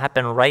seems to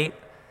happen right,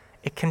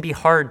 it can be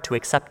hard to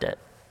accept it.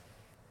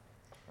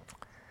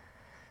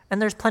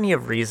 And there's plenty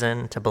of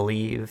reason to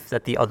believe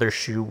that the other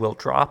shoe will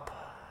drop.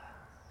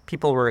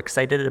 People were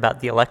excited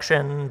about the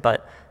election,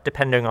 but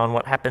depending on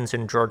what happens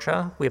in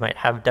Georgia, we might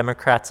have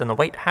Democrats in the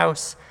White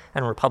House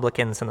and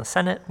Republicans in the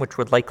Senate, which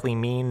would likely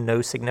mean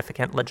no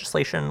significant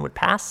legislation would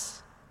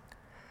pass.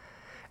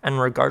 And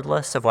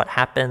regardless of what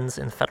happens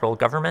in the federal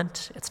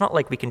government, it's not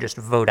like we can just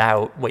vote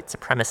out white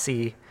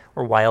supremacy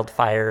or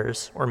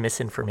wildfires or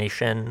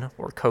misinformation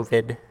or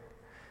COVID.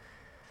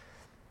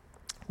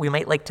 We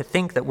might like to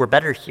think that we're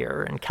better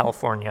here in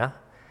California,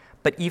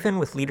 but even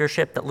with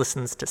leadership that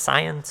listens to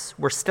science,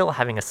 we're still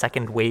having a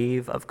second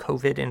wave of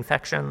COVID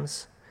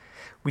infections.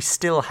 We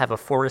still have a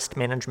forest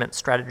management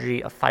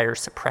strategy of fire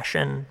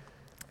suppression,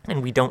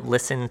 and we don't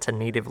listen to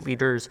native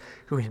leaders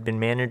who had been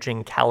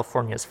managing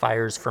California's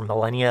fires for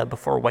millennia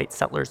before white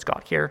settlers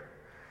got here.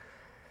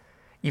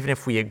 Even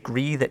if we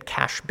agree that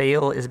cash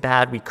bail is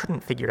bad, we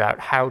couldn't figure out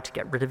how to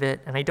get rid of it,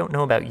 and I don't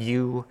know about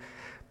you,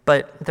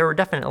 but there were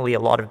definitely a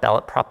lot of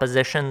ballot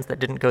propositions that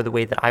didn't go the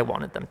way that I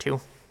wanted them to.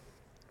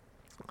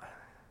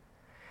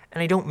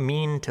 And I don't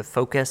mean to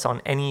focus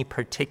on any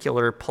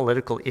particular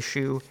political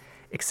issue,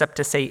 except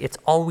to say it's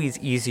always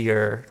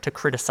easier to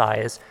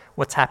criticize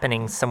what's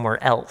happening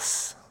somewhere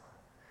else.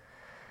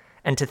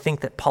 And to think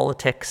that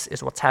politics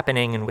is what's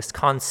happening in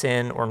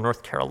Wisconsin or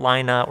North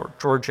Carolina or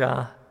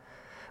Georgia.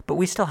 But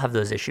we still have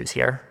those issues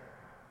here.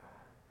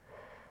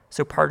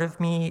 So part of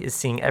me is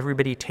seeing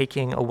everybody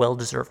taking a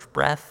well-deserved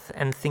breath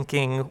and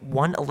thinking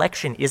one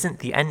election isn't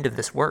the end of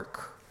this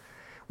work.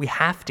 We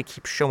have to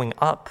keep showing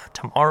up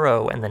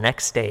tomorrow and the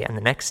next day and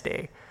the next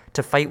day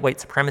to fight white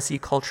supremacy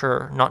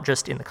culture, not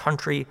just in the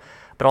country,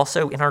 but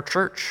also in our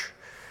church,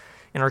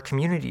 in our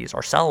communities,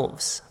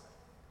 ourselves.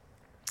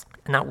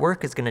 And that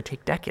work is going to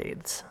take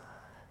decades.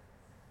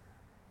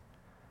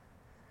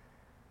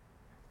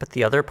 But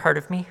the other part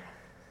of me,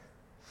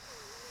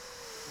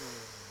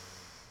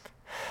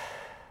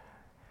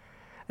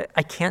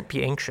 I can't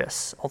be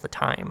anxious all the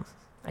time.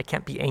 I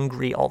can't be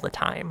angry all the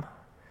time.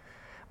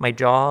 My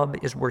job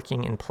is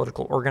working in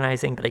political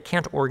organizing, but I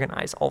can't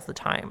organize all the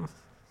time.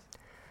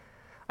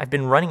 I've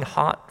been running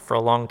hot for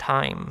a long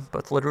time,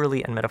 both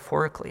literally and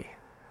metaphorically,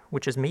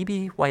 which is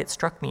maybe why it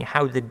struck me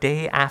how the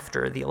day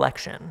after the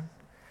election,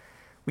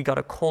 we got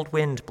a cold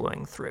wind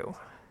blowing through.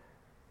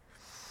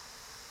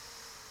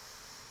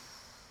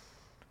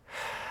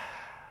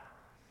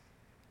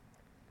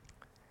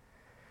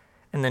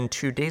 And then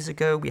 2 days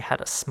ago, we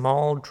had a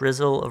small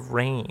drizzle of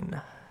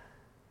rain.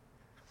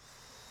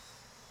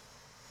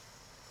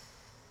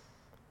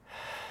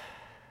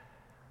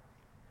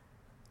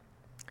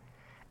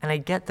 And I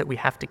get that we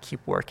have to keep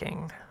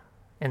working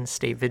and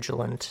stay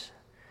vigilant,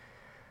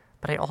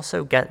 but I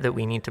also get that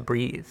we need to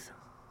breathe.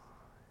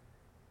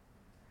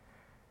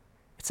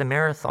 It's a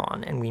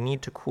marathon, and we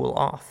need to cool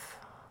off.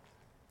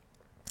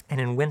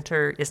 And in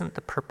winter, isn't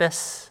the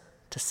purpose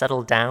to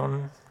settle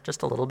down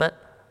just a little bit?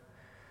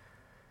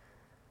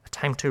 A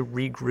time to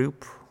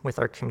regroup with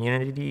our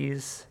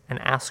communities and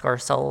ask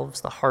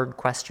ourselves the hard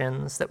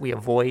questions that we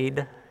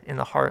avoid in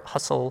the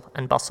hustle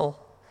and bustle.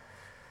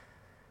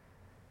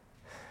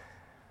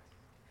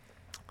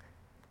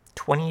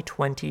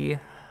 2020,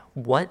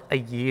 what a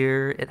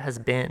year it has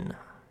been.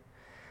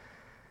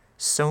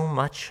 So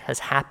much has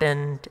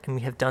happened, and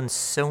we have done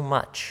so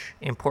much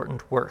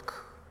important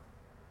work.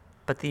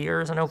 But the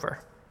year isn't over.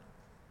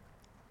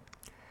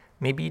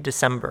 Maybe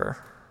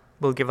December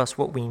will give us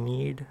what we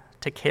need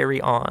to carry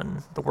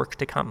on the work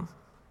to come.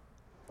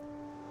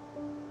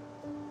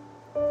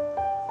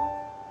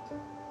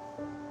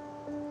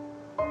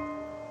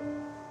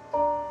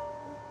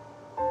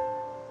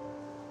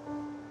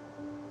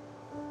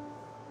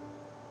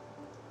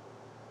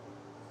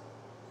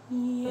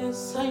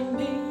 Yes, I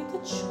made the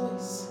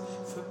choice.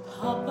 For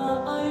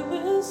Papa, I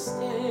will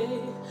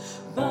stay.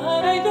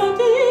 But I don't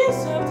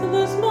deserve to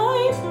lose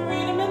my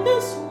freedom in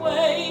this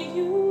way.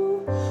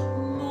 You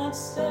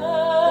monster.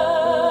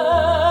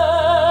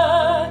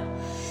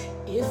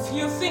 If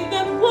you think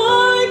that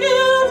what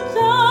you've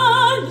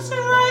done is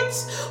right,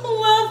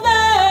 well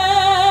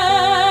then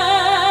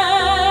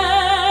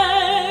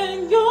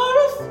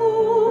you're a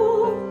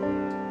fool.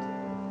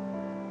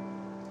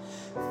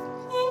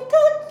 Think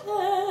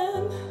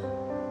again.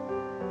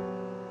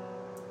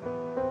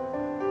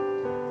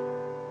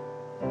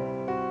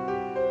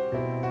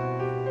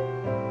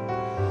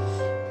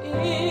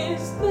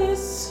 Is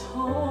this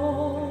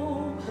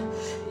home?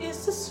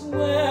 Is this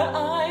where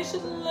I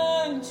should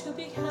learn to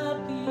be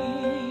happy?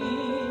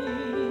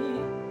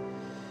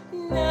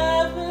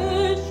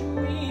 Never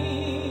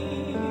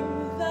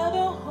dreamed that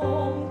a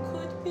home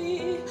could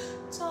be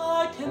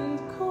dark and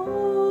cold.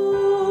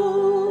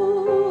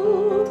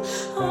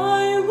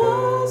 I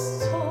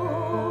was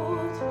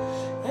told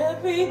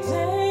every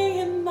day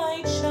in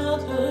my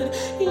childhood,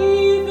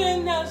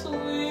 even as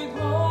we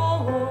grow,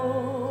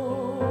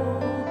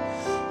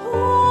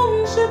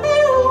 home should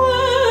be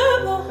where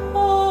the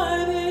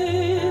heart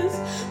is.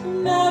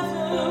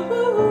 Never a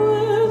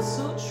word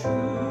so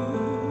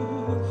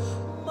true.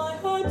 My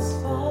heart's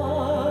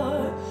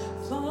far,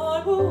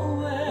 far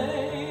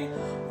away.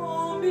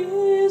 Home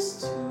is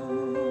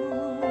too.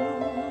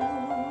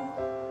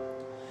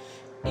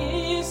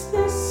 Is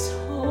this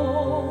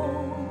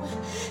home?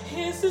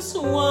 Is this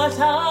what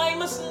I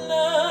must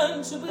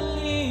learn to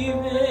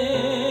believe in?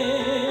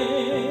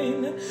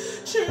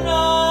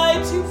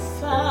 Try to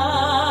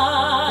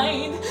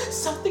find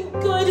something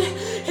good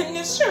in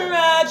this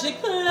tragic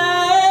place,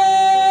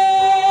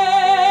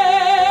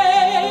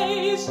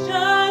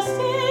 just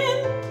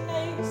in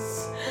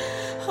case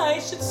I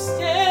should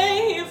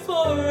stay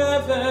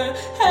forever,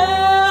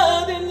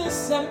 held in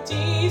this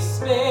empty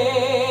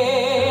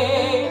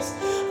space.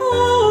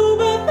 Oh,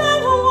 but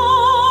that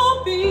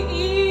won't be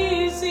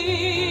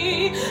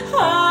easy.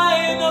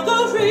 I know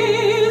the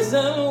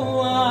reason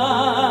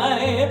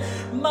why.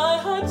 My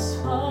heart's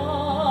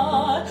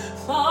far,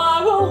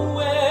 far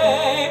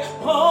away.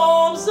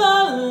 Home's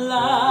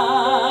alive.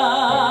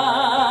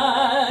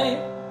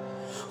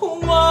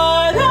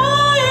 What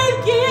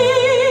I'd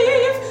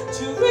give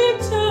to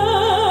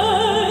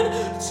return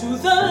to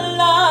the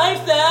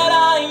life that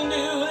I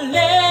knew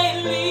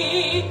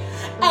lately,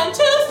 and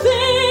to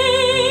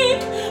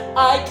think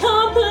I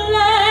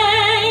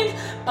complained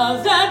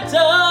of that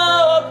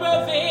dull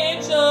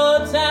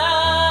provincial town.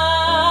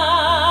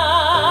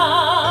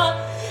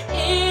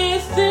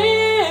 Is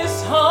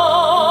this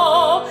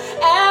home?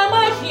 Am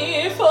I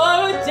here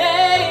for a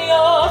day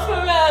or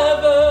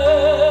forever?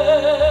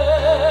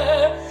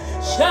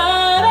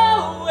 Shut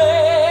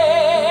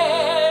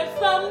away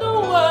from the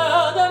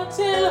world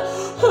until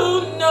who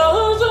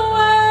knows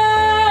when.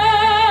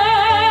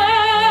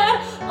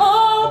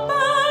 Oh,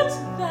 but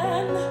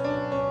then,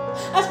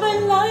 as my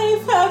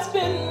life has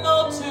been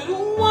altered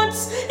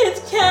once,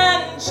 it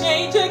can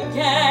change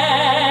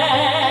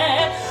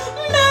again.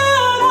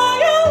 Mad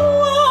iron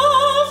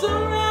walls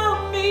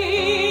around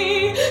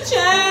me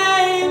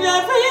change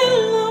every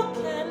look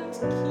and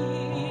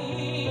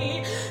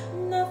key.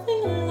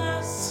 Nothing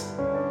lasts,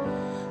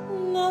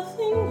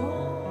 nothing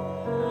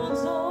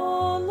holds on.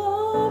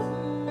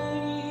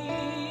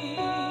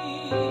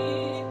 My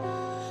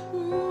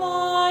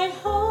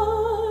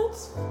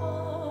heart's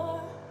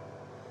far,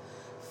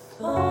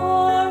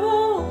 far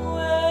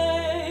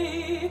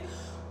away,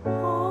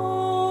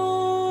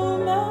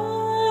 home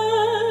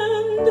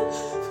and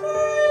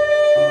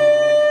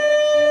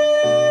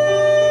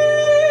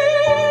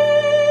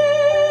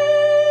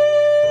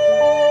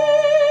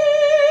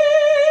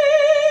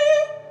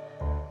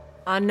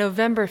On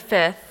November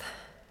 5th,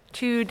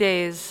 2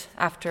 days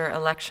after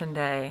Election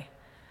Day,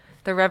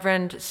 the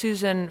Reverend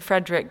Susan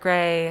Frederick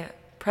Gray,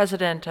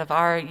 president of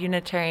our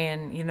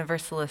Unitarian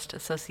Universalist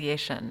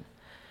Association,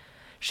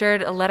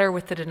 shared a letter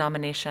with the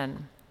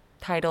denomination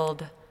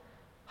titled,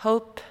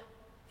 "Hope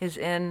is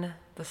in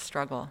the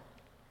Struggle."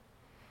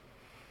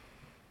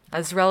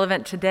 As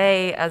relevant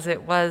today as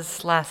it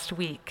was last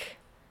week,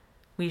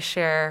 we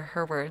share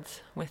her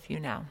words with you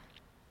now.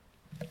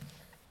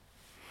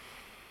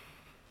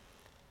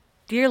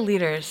 Dear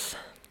leaders,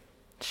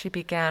 she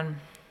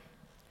began,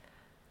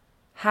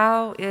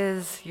 how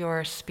is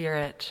your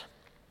spirit?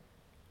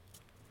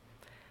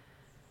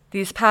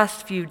 These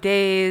past few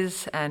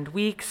days and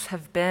weeks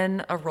have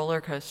been a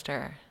roller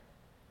coaster,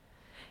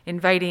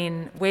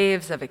 inviting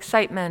waves of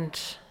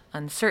excitement,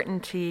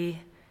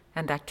 uncertainty,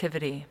 and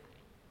activity.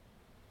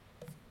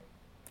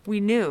 We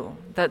knew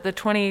that the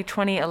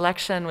 2020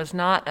 election was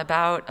not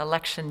about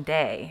election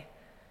day,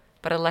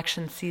 but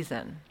election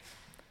season.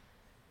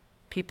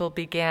 People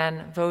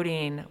began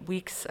voting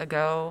weeks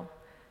ago,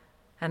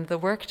 and the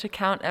work to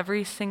count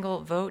every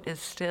single vote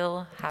is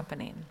still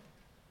happening.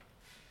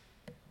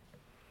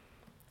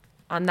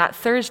 On that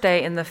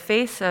Thursday, in the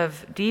face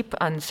of deep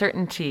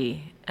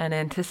uncertainty and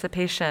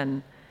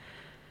anticipation,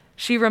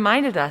 she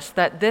reminded us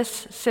that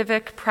this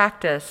civic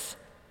practice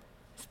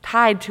is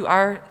tied to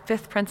our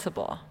fifth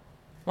principle,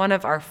 one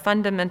of our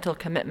fundamental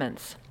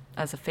commitments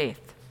as a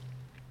faith.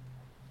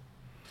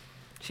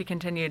 She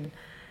continued,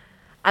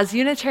 as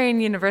Unitarian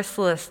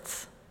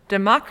Universalists,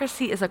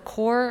 democracy is a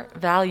core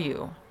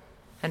value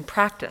and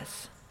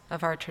practice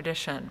of our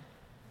tradition.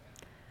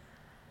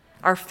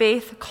 Our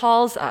faith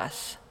calls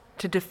us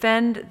to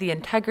defend the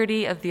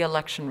integrity of the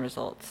election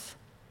results.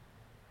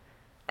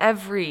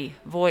 Every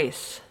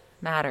voice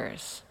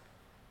matters.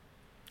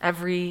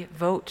 Every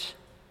vote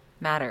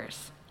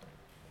matters.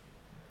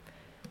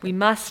 We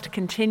must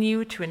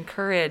continue to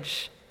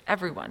encourage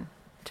everyone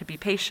to be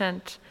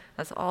patient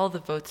as all the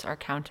votes are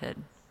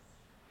counted.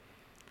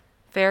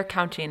 Fair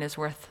counting is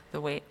worth the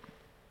wait.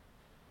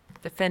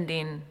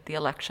 Defending the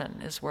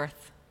election is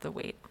worth the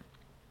wait.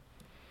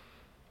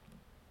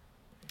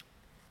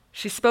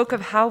 She spoke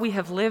of how we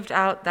have lived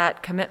out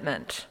that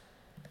commitment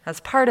as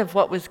part of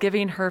what was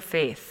giving her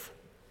faith,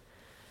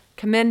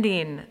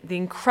 commending the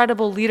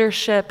incredible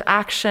leadership,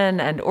 action,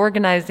 and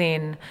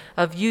organizing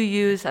of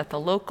UUs at the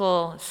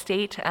local,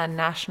 state, and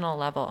national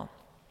level.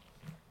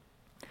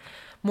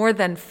 More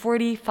than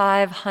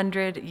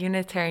 4,500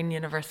 Unitarian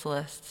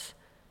Universalists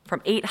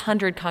from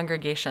 800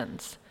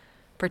 congregations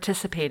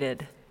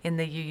participated in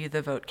the UU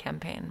the Vote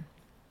campaign.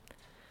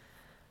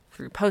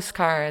 Through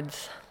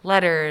postcards,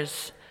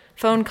 letters,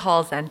 phone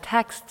calls, and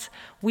texts,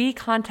 we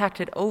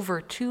contacted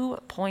over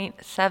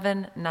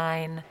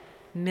 2.79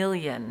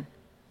 million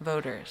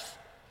voters.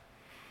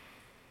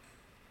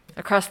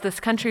 Across this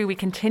country, we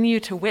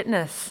continue to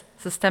witness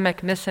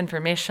systemic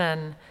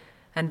misinformation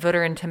and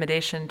voter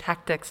intimidation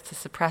tactics to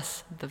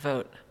suppress the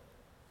vote.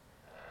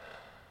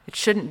 It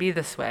shouldn't be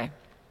this way,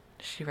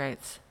 she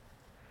writes.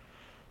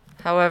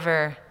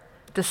 However,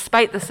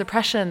 despite the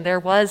suppression, there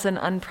was an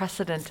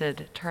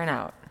unprecedented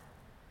turnout.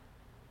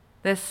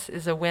 This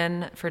is a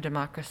win for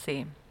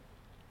democracy.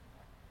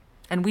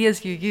 And we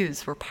as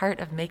UUs were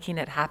part of making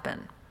it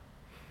happen.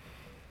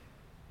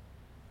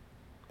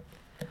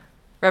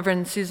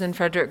 Reverend Susan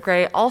Frederick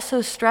Gray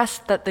also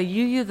stressed that the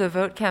UU the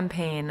Vote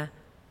campaign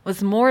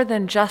was more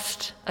than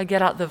just a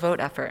get out the vote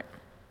effort.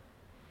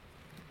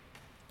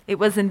 It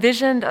was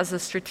envisioned as a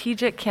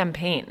strategic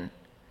campaign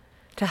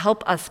to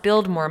help us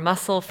build more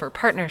muscle for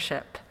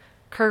partnership,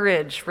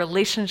 courage,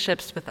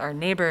 relationships with our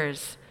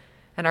neighbors,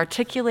 and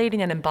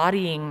articulating and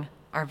embodying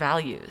our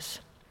values.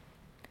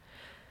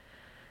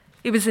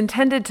 It was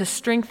intended to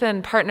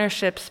strengthen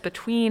partnerships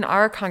between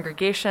our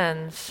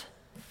congregations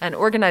and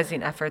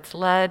organizing efforts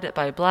led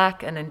by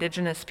Black and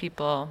Indigenous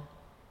people,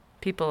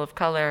 people of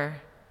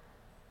color,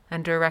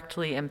 and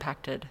directly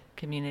impacted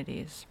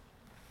communities.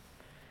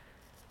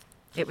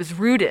 It was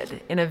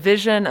rooted in a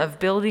vision of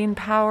building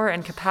power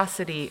and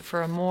capacity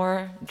for a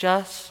more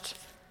just,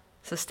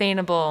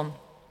 sustainable,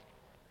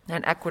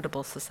 and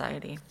equitable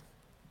society.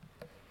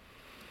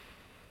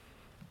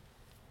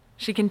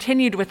 She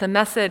continued with a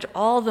message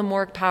all the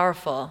more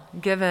powerful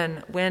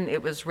given when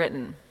it was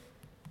written.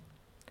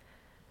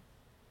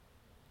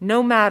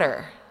 No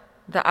matter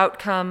the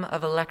outcome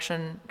of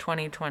election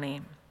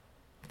 2020,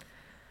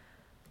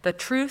 the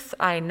truth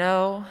I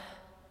know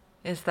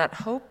is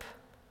that hope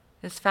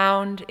is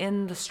found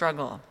in the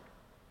struggle.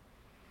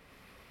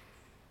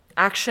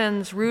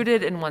 Actions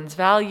rooted in one's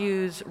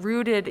values,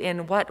 rooted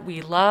in what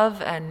we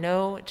love and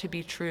know to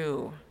be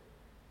true.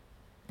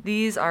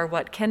 These are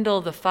what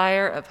kindle the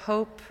fire of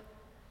hope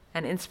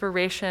and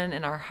inspiration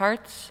in our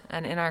hearts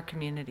and in our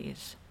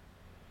communities.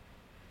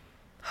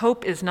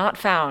 Hope is not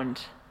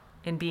found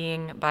in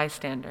being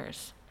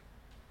bystanders.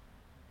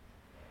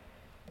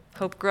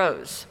 Hope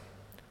grows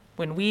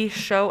when we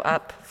show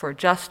up for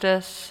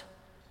justice,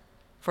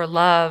 for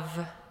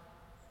love,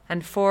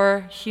 and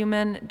for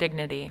human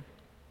dignity.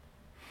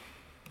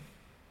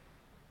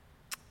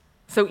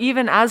 So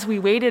even as we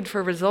waited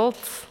for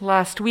results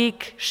last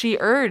week, she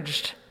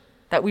urged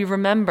that we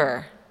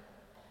remember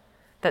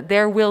that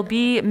there will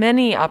be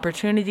many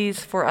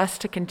opportunities for us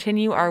to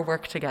continue our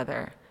work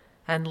together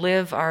and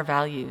live our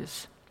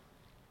values.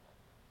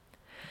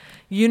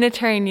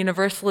 Unitarian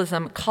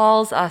Universalism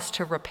calls us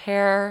to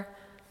repair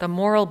the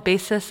moral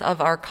basis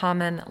of our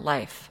common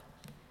life,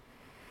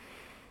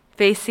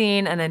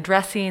 facing and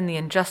addressing the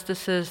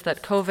injustices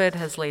that COVID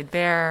has laid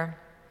bare,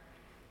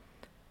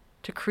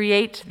 to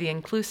create the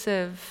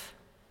inclusive,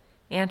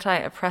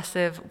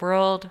 anti-oppressive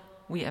world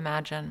we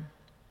imagine.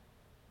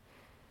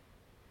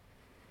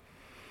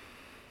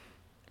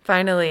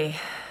 Finally,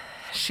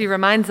 she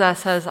reminds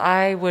us, as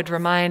I would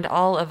remind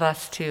all of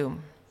us too,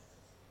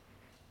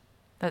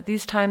 that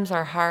these times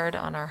are hard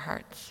on our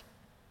hearts.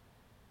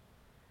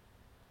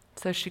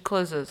 So she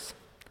closes.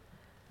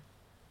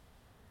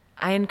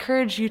 I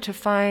encourage you to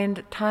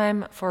find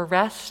time for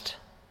rest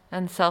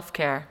and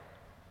self-care.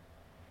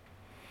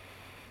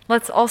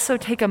 Let's also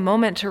take a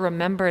moment to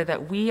remember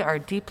that we are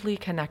deeply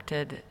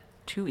connected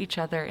to each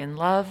other in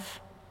love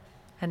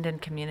and in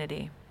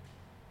community.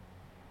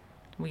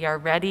 We are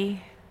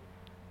ready,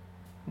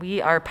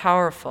 we are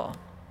powerful,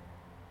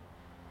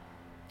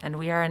 and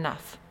we are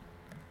enough.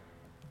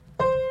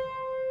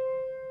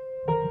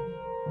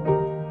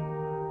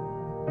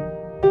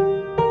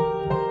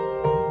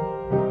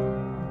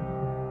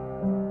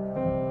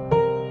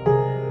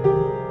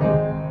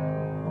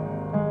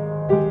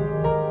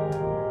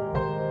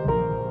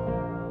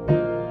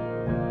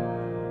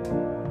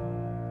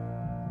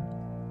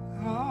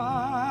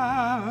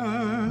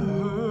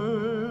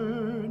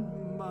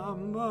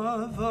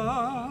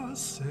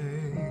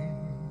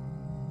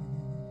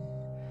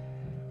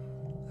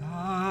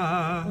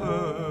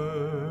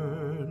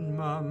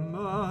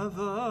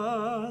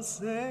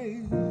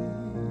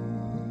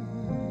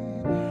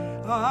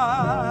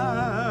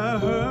 I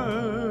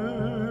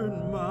heard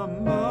my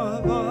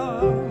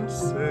mother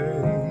say,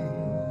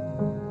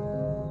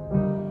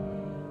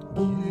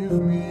 give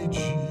me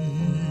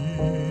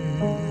Jesus,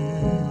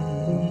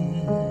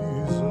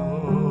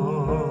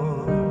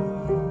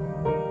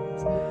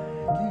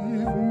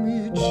 give me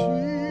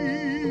Jesus,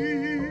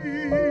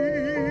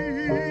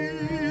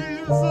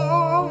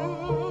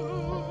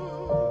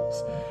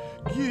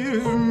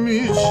 give me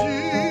Jesus.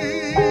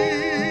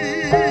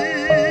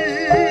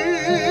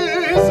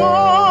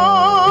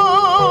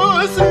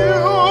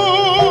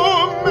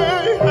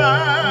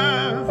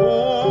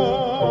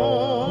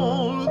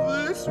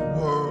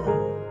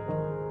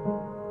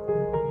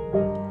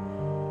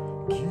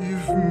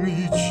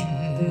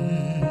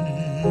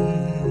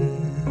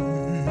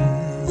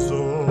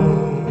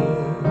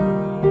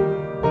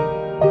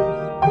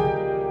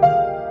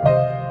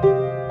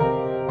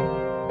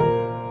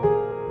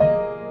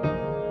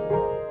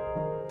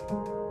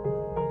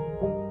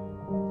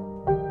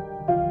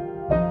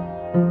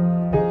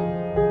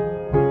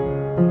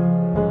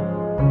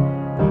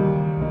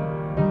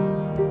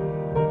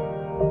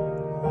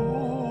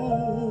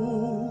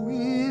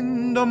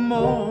 The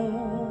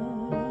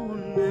morning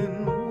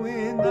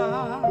when I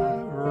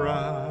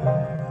rise,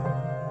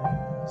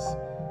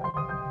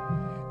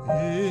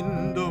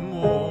 in the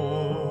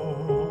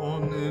morning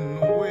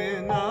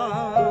when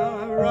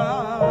I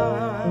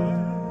rise,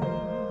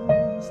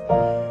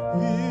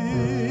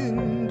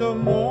 in the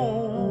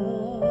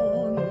morning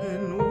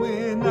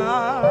when I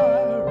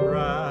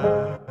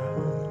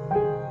rise,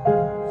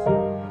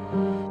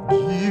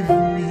 give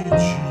me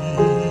Jesus.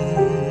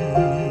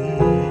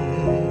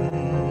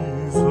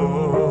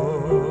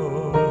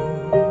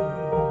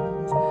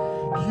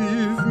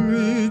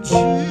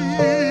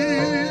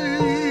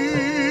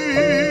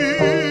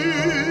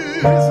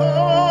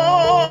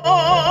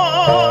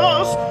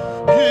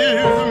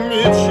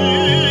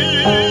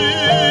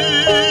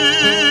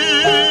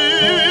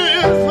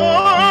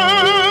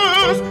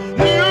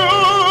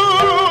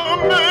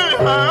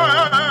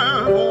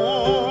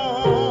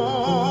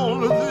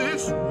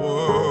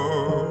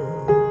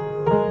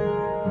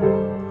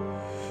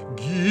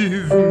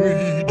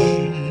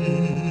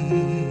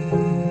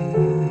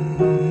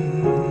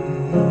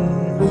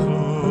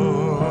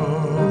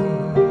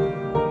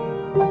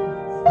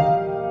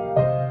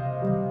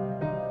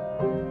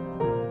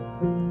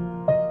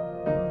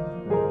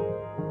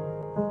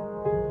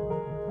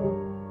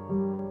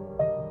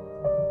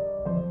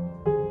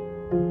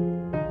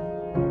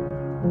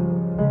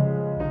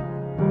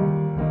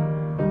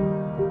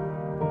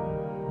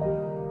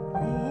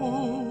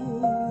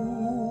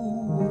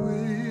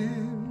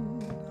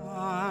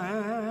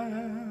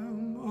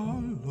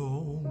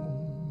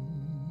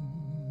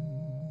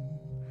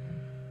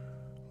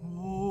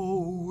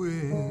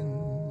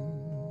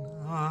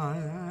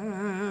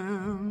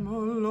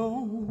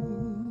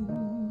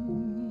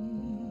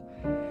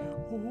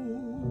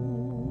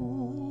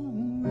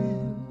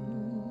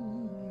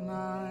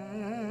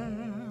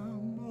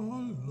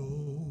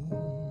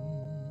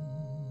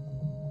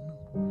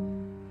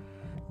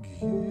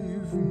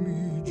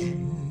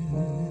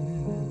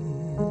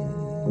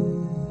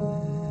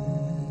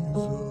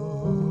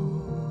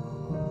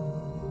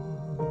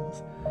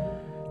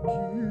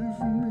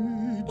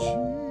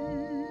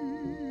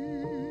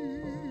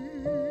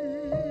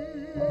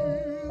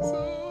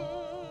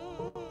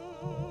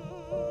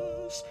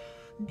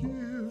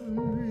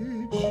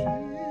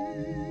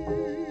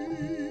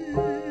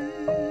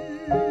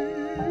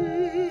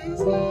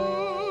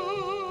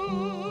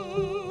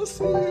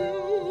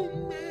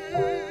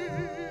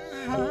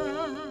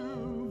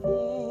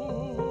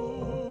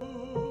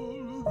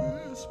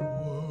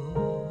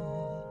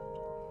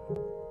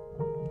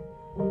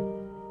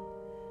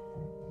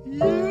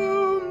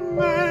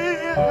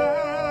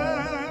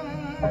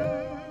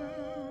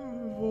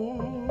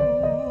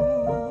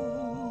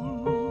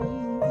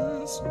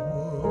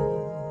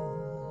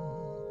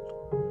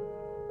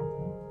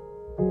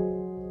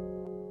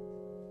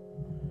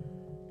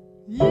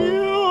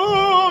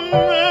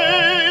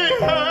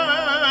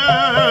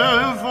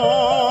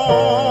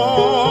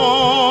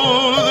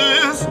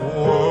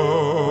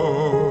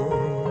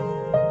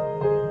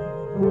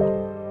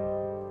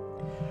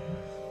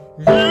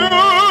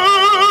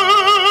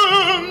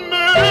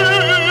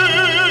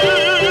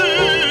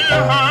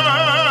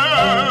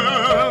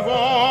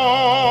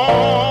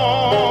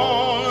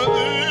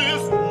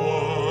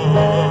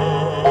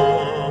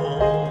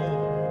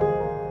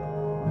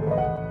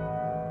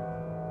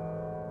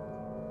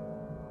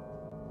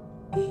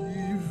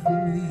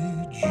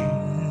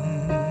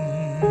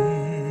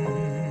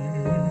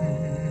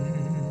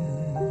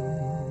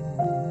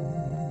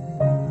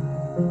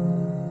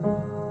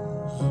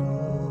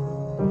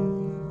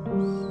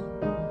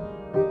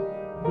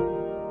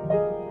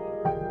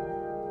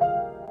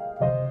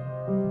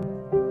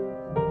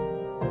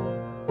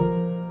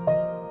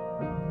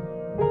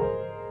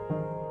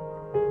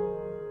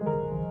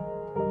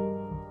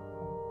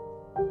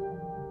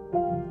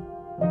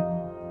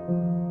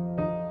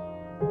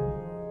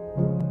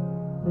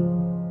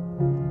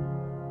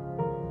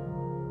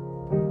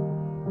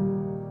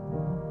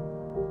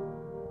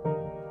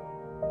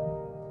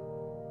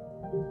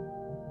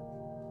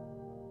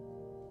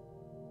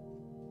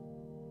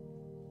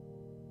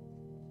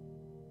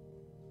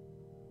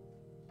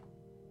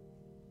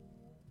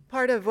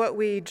 Part of what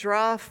we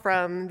draw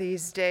from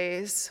these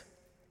days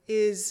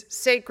is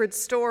sacred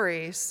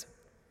stories.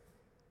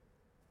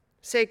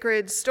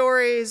 Sacred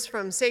stories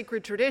from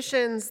sacred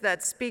traditions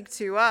that speak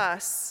to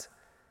us.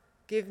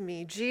 Give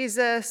me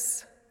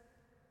Jesus.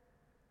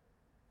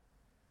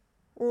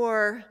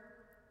 Or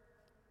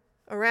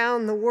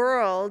around the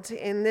world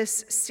in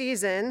this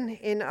season,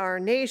 in our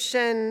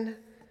nation,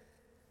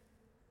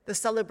 the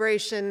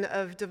celebration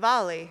of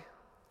Diwali,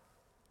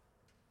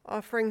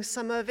 offering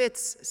some of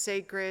its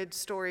sacred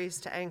stories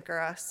to anchor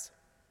us.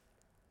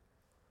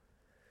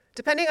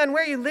 Depending on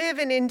where you live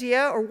in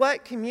India or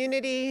what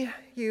community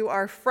you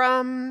are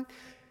from,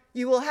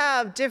 you will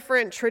have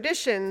different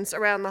traditions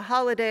around the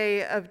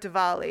holiday of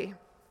Diwali.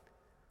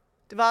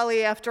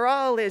 Diwali, after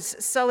all, is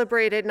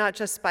celebrated not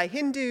just by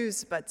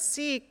Hindus, but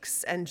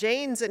Sikhs and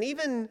Jains and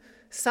even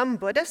some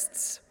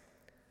Buddhists.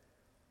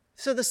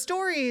 So the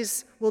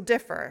stories will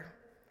differ.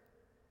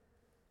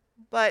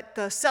 But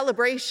the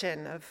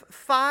celebration of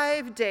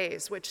 5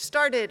 days, which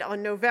started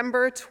on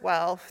November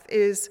 12th,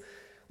 is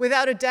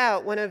without a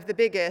doubt one of the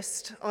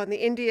biggest on the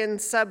Indian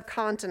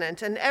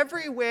subcontinent. And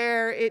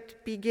everywhere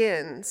it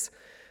begins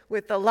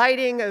with the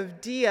lighting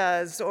of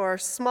diyas, or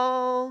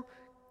small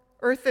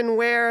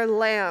earthenware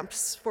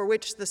lamps for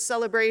which the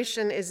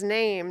celebration is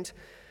named,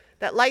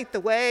 that light the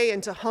way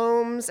into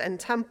homes and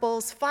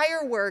temples,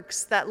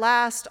 fireworks that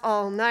last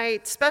all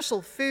night,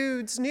 special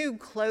foods, new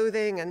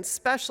clothing, and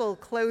special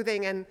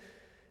clothing, and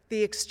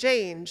the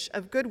exchange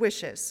of good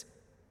wishes.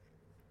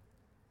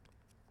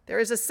 There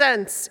is a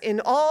sense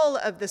in all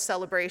of the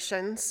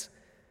celebrations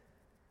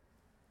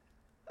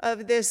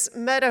of this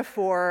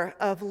metaphor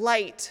of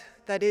light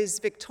that is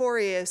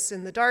victorious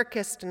in the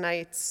darkest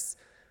nights,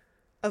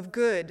 of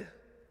good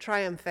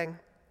triumphing.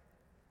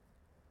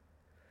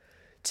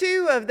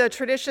 Two of the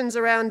traditions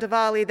around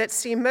Diwali that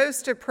seem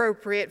most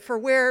appropriate for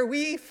where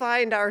we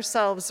find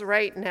ourselves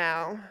right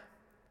now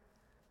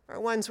are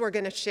ones we're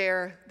going to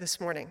share this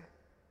morning.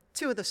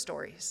 Two of the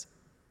stories.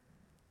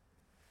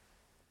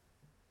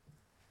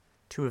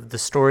 Two of the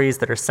stories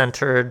that are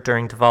centered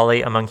during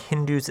Diwali among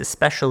Hindus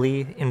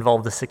especially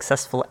involve the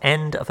successful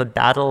end of a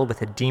battle with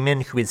a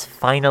demon who is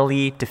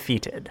finally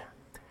defeated.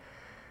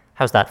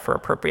 How's that for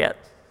appropriate?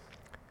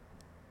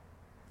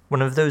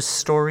 One of those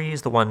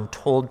stories, the one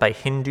told by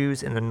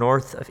Hindus in the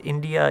north of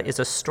India, is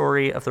a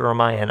story of the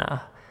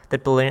Ramayana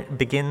that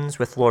begins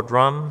with Lord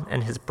Ram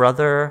and his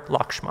brother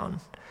Lakshman,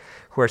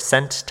 who are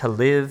sent to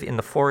live in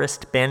the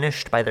forest,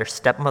 banished by their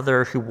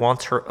stepmother who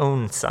wants her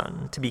own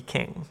son to be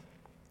king.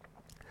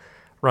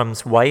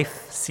 Ram's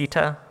wife,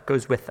 Sita,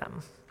 goes with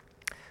them.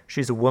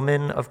 She's a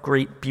woman of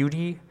great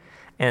beauty,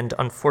 and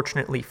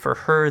unfortunately for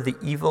her, the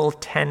evil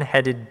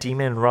 10-headed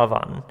demon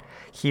Ravan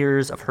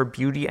hears of her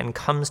beauty and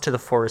comes to the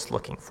forest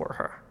looking for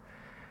her.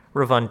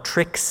 Ravan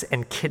tricks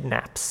and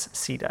kidnaps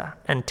Sita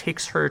and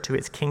takes her to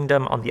his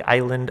kingdom on the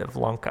island of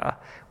Lanka,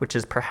 which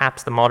is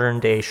perhaps the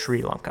modern-day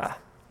Sri Lanka.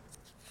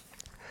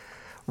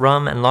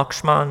 Ram and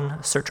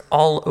Lakshman search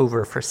all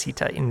over for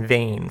Sita in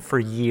vain for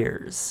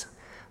years.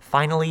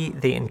 Finally,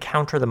 they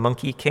encounter the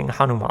monkey king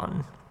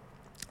Hanuman.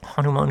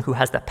 Hanuman, who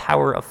has the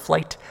power of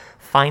flight,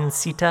 find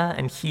Sita,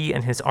 and he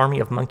and his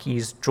army of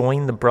monkeys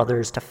join the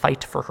brothers to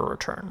fight for her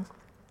return.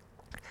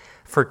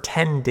 For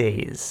 10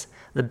 days,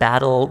 the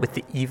battle with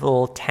the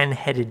evil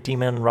 10-headed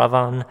demon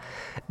Ravan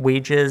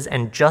wages,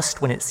 and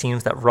just when it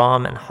seems that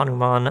Ram and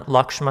Hanuman,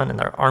 Lakshman, and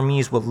their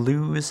armies will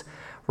lose,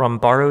 Ram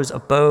borrows a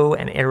bow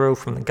and arrow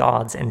from the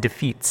gods and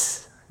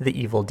defeats the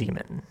evil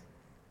demon.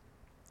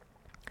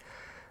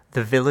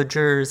 The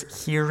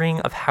villagers, hearing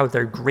of how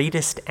their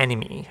greatest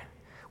enemy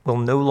will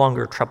no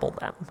longer trouble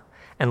them,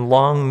 and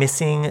long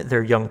missing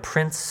their young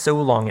prince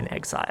so long in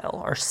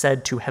exile, are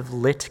said to have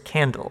lit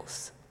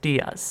candles,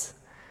 diyas,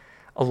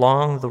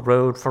 along the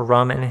road for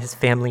Ram and his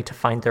family to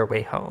find their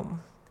way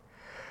home.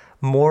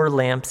 More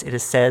lamps, it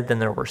is said, than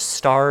there were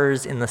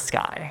stars in the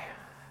sky.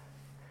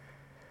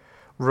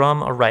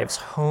 Ram arrives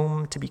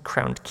home to be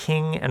crowned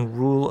king and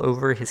rule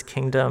over his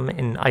kingdom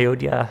in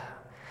Ayodhya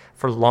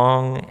for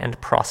long and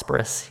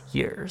prosperous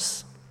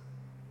years.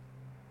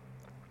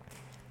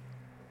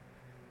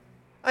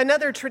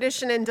 Another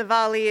tradition in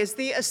Diwali is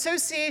the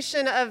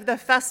association of the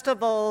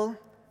festival,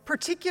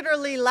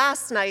 particularly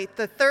last night,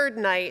 the third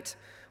night,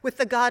 with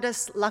the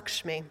goddess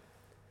Lakshmi.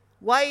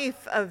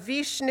 Wife of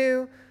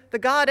Vishnu, the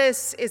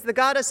goddess is the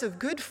goddess of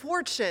good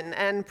fortune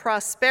and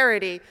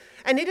prosperity,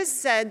 and it is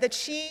said that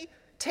she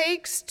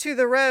takes to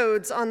the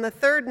roads on the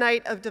third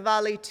night of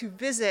Diwali to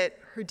visit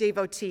her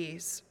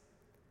devotees.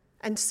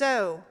 And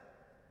so,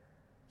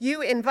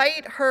 you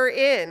invite her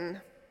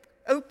in,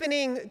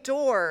 opening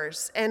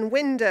doors and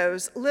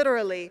windows,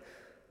 literally,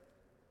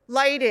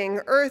 lighting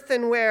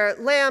earthenware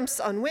lamps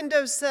on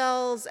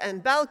windowsills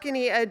and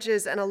balcony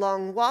edges and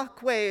along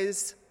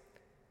walkways.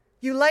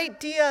 You light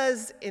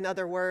diyas, in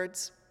other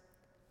words,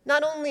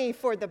 not only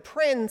for the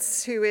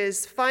prince who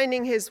is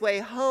finding his way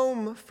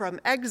home from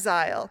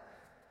exile,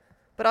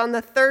 but on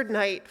the third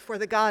night for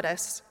the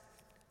goddess.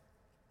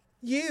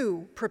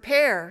 You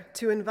prepare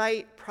to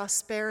invite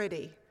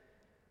prosperity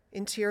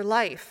into your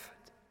life,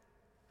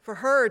 for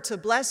her to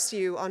bless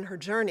you on her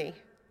journey.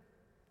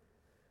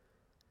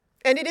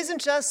 And it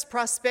isn't just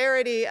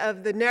prosperity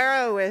of the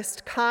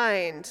narrowest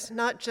kind,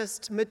 not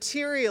just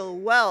material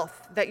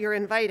wealth that you're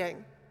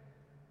inviting.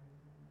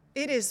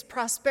 It is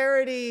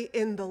prosperity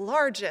in the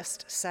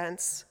largest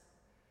sense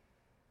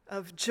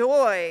of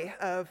joy,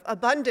 of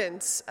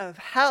abundance, of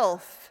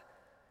health,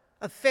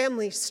 of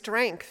family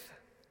strength,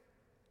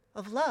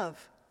 of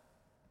love.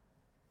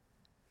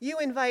 You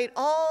invite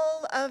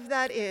all of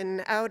that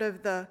in out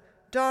of the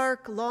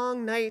dark,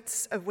 long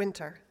nights of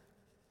winter.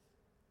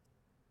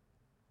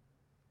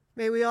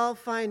 May we all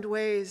find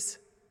ways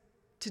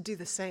to do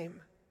the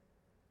same.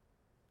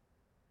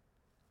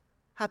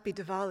 Happy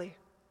Diwali.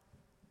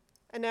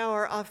 And now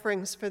our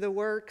offerings for the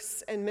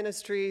works and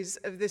ministries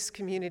of this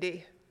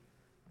community.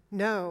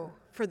 No,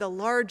 for the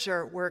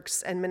larger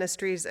works and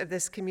ministries of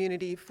this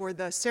community, for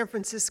the San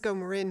Francisco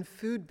Marin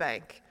Food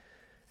Bank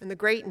and the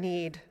great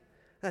need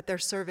that they're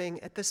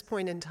serving at this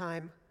point in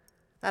time.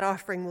 That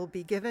offering will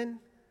be given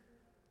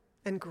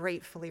and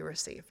gratefully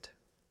received.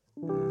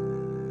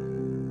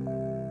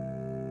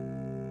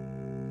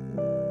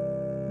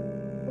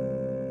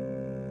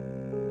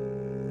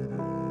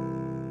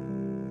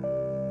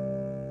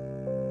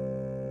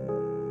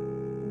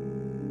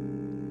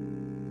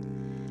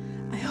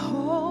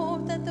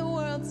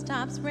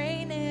 Stops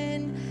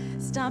raining,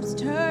 stops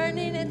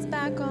turning its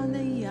back on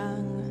the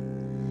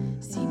young.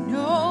 See,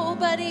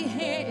 nobody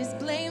here is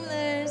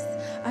blameless.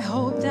 I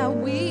hope that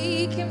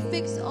we can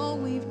fix all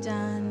we've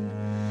done.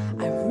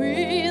 I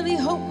really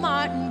hope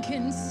Martin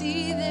can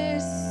see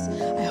this.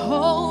 I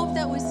hope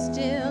that we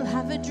still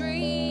have a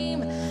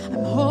dream.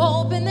 I'm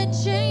hoping that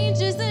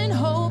change isn't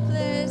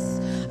hopeless.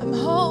 I'm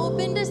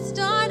hoping to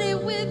start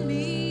it with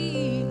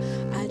me.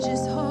 I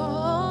just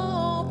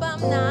hope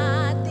I'm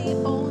not the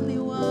only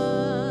one.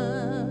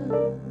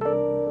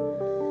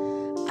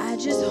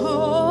 Just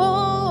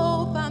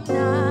hope I'm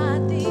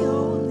not the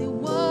only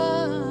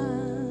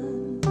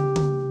one.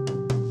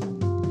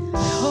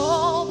 I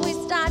hope we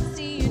start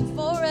seeing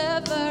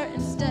forever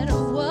instead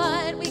of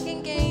what we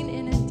can gain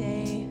in a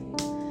day.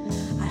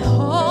 I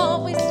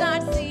hope we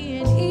start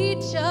seeing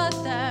each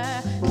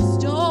other, 'cause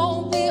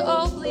don't we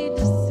all bleed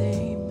the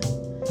same?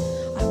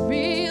 I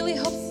really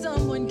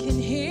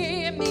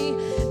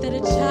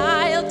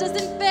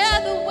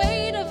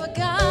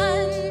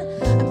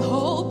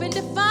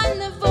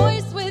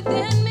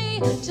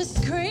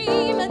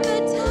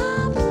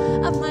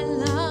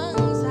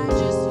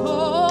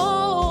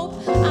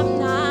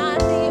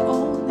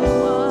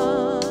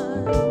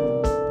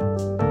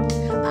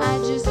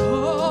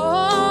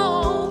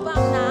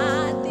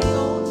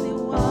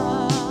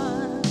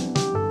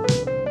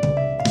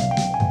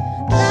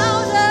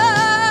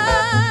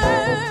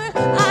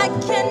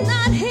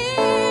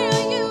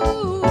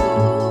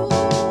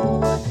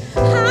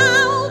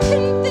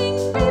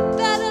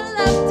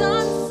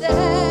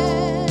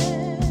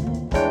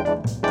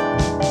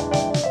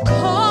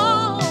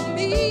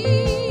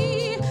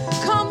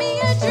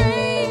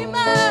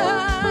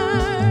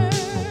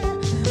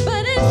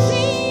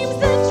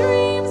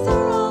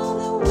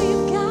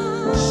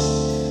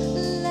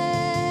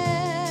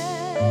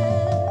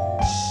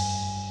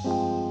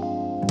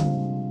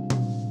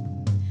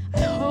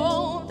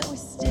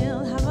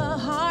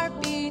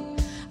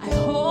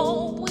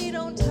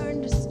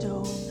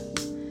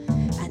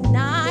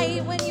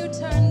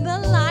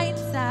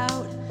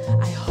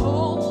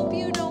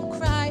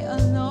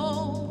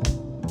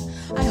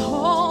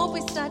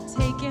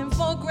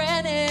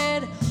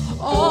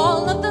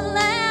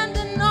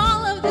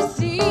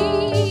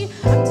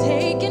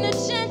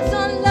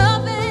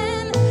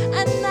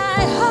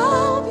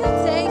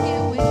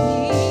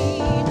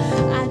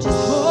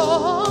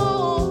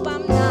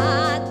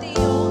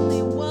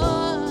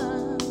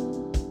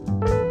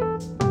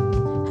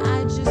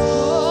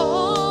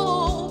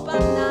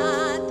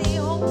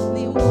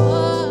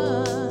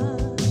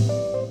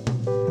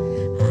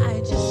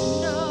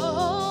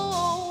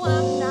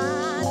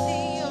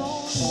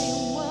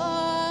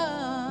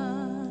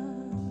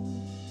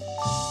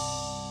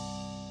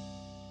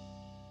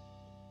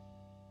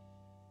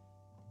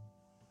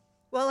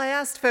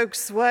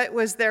folks what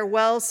was their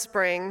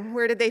wellspring,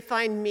 where did they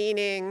find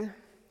meaning,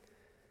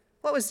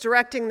 what was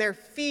directing their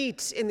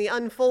feet in the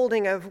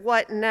unfolding of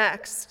what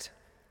next.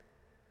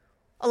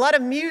 A lot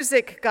of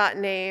music got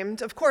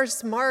named. Of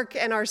course, Mark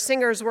and our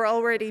singers were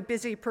already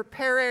busy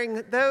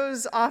preparing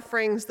those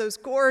offerings, those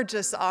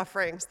gorgeous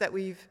offerings that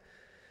we've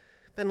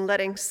been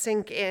letting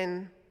sink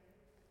in.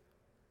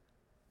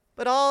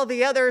 But all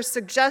the other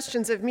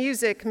suggestions of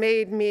music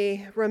made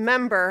me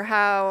remember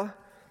how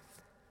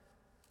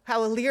a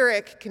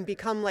lyric can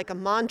become like a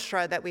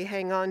mantra that we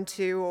hang on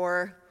to,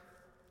 or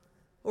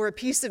a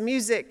piece of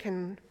music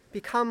can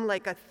become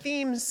like a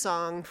theme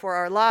song for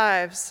our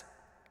lives.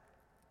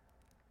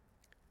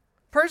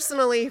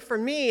 Personally, for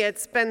me,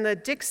 it's been the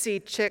Dixie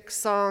Chicks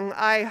song,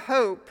 I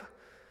Hope,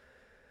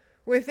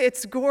 with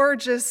its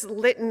gorgeous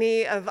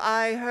litany of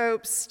I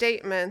hope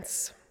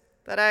statements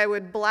that I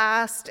would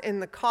blast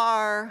in the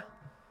car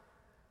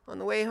on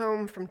the way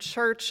home from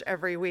church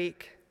every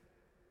week.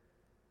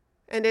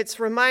 And it's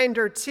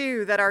reminder,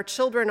 too, that our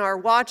children are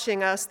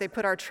watching us. They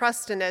put our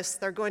trust in us.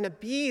 They're going to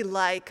be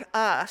like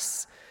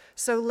us.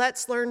 So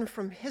let's learn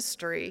from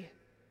history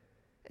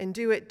and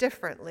do it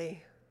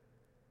differently.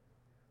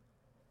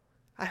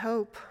 I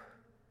hope.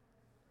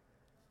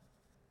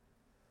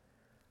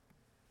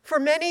 For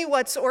many,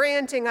 what's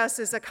orienting us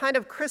is a kind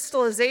of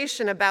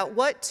crystallization about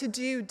what to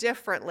do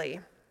differently.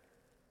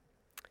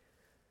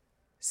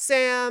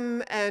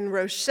 Sam and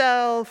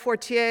Rochelle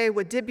Fortier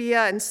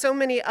Wadibia and so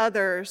many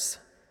others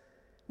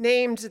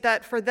named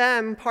that for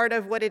them, part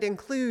of what it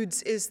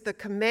includes is the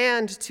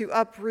command to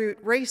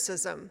uproot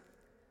racism,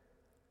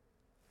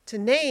 to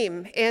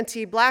name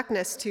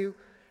anti-Blackness, to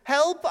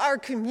help our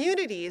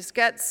communities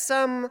get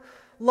some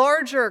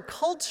larger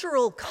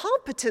cultural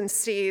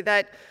competency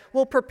that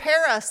will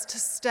prepare us to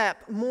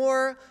step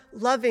more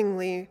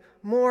lovingly,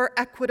 more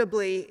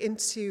equitably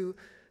into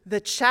the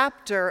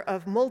chapter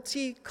of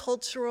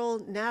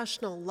multicultural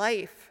national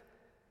life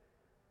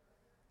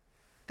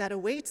that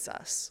awaits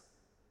us,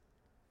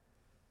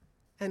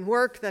 and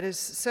work that is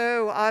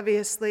so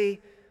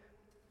obviously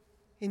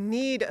in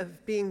need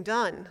of being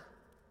done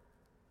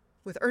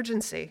with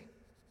urgency.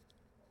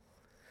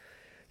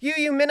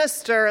 UU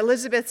minister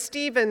Elizabeth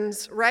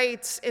Stevens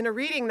writes in a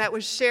reading that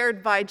was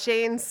shared by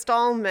Jane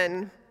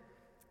Stallman.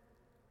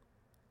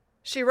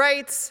 She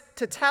writes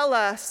to tell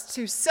us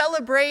to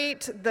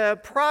celebrate the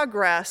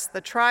progress, the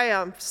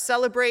triumph,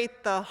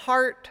 celebrate the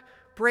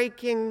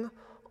heart-breaking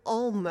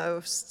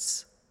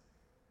almosts.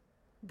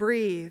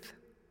 Breathe.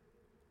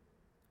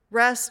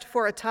 Rest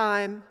for a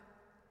time.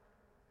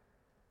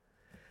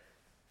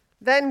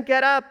 Then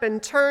get up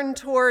and turn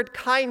toward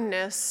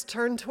kindness,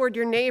 turn toward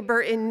your neighbor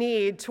in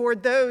need,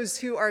 toward those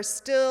who are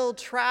still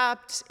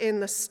trapped in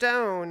the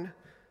stone.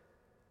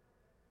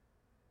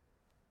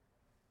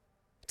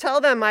 Tell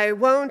them I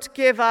won't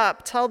give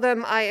up. Tell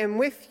them I am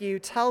with you.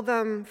 Tell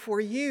them for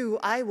you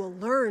I will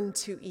learn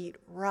to eat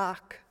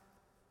rock.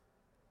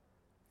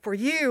 For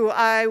you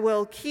I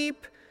will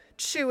keep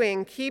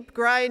chewing, keep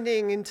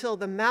grinding until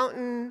the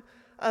mountain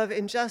of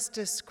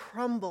injustice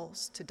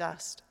crumbles to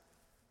dust.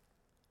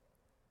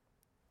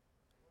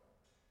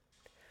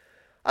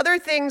 Other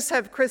things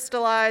have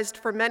crystallized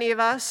for many of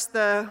us: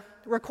 the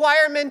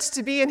requirement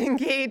to be an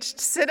engaged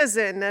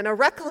citizen and a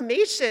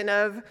reclamation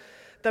of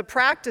the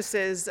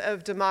practices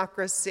of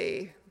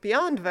democracy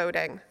beyond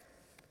voting.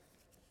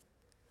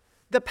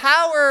 The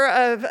power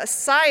of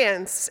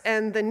science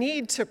and the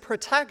need to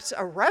protect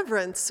a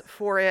reverence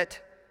for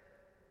it.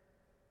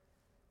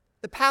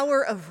 The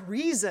power of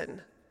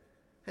reason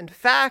and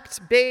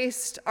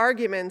fact-based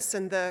arguments,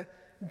 and the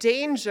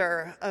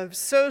danger of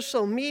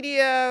social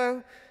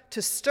media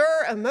to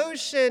stir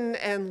emotion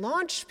and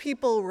launch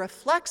people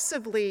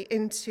reflexively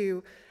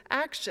into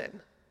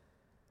action.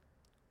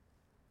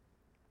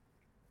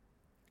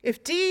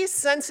 If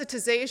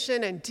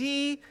desensitization and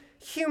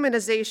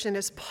dehumanization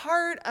is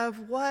part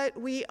of what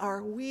we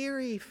are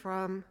weary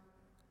from,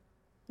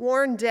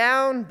 worn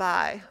down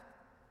by,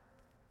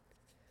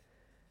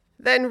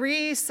 then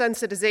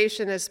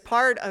resensitization is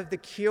part of the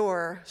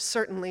cure,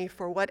 certainly,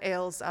 for what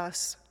ails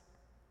us.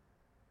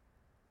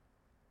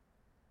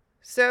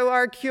 So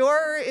our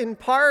cure, in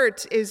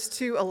part, is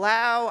to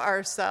allow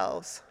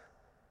ourselves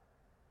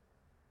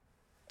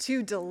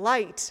to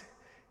delight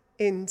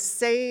in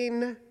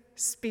sane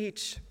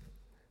speech,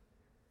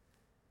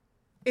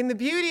 in the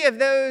beauty of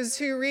those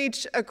who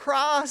reach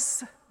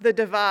across the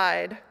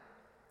divide,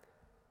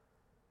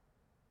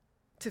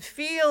 to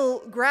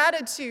feel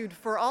gratitude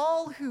for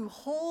all who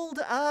hold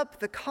up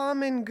the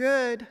common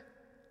good,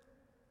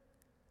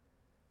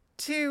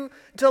 to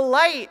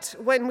delight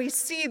when we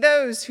see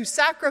those who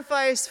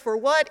sacrifice for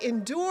what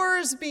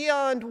endures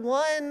beyond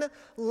one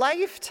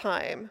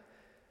lifetime,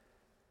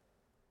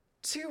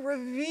 to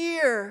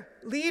revere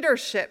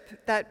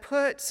leadership that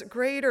puts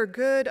greater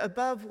good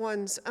above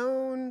one's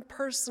own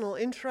personal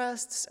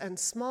interests and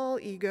small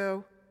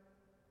ego.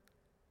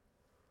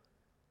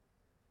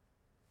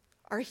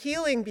 Our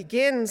healing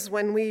begins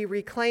when we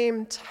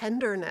reclaim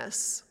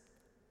tenderness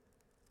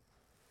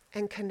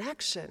and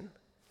connection.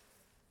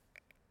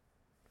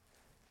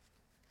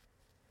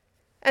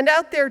 And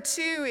out there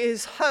too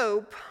is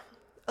hope,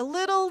 a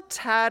little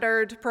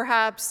tattered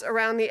perhaps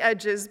around the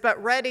edges,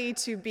 but ready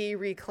to be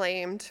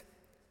reclaimed.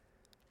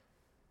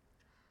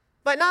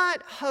 But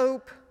not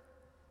hope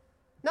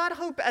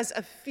as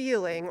a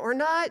feeling, or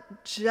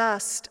not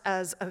just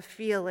as a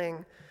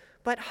feeling,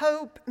 but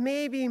hope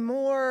maybe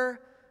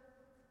more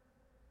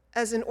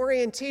as an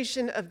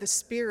orientation of the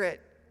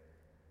Spirit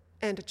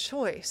and a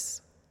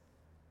choice.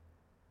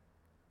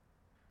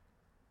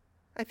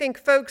 I think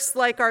folks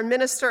like our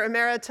Minister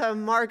Emerita,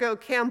 Margot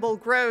Campbell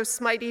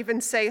Gross, might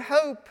even say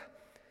hope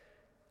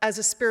as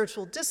a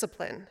spiritual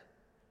discipline.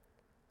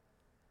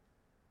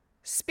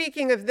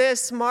 Speaking of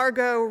this,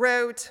 Margot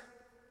wrote,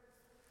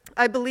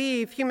 "I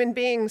believe human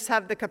beings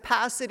have the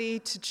capacity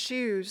to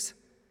choose.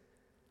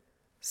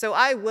 So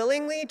I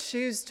willingly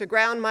choose to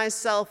ground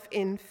myself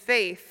in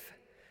faith,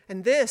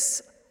 and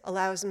this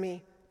allows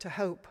me to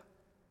hope.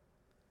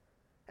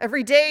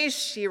 Every day,"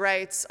 she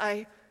writes,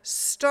 "I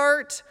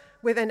start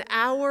with an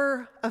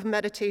hour of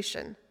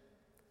meditation,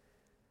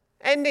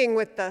 ending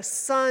with the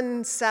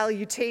sun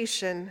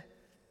salutation.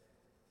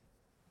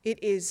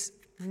 It is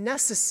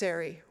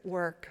necessary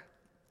work.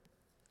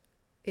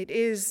 It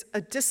is a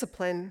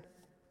discipline.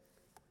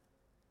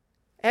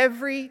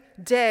 Every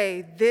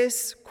day,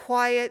 this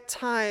quiet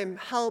time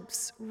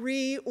helps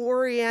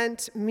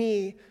reorient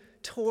me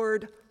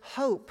toward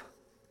hope.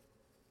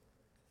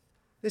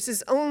 This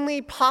is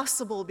only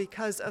possible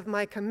because of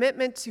my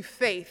commitment to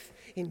faith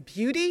in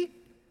beauty,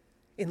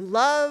 in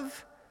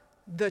love,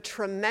 the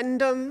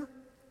tremendum,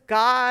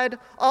 God.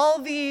 All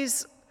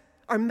these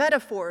are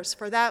metaphors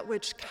for that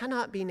which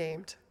cannot be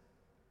named,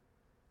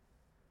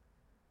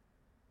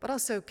 but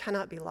also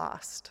cannot be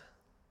lost."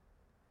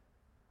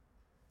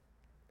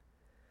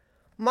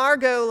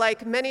 Margot,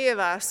 like many of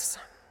us,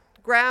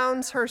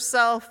 grounds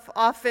herself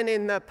often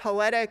in the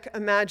poetic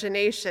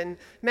imagination.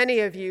 Many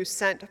of you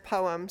sent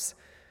poems.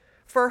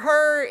 For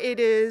her, it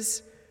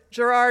is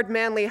Gerard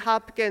Manley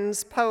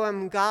Hopkins'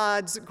 poem,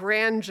 God's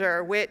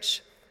Grandeur,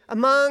 which,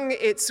 among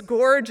its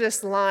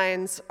gorgeous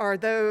lines, are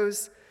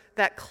those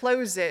that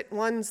close it,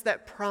 ones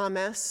that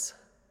promise,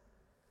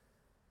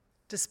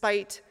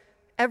 despite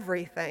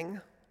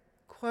everything,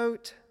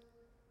 quote,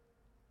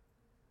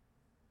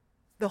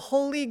 "The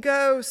Holy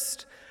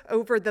Ghost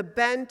over the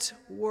bent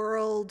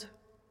world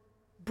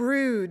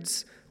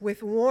broods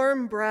with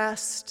warm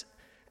breast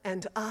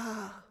and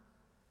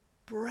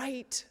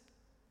bright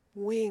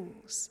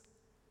wings."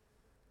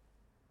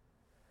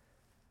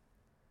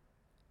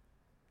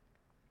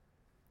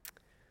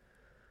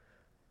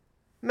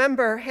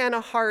 Member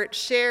Hannah Hart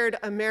shared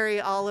a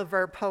Mary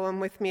Oliver poem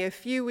with me a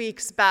few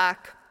weeks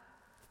back.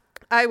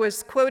 I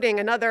was quoting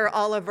another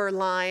Oliver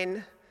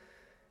line,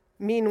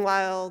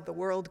 "Meanwhile, the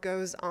world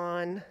goes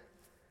on."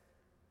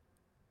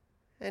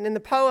 And in the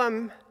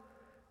poem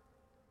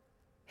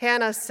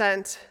Hannah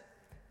sent,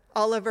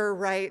 Oliver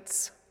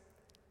writes,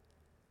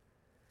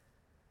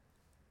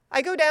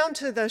 "I go down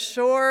to the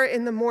shore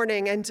in the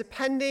morning, and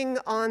depending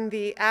on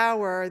the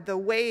hour, the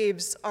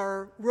waves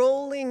are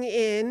rolling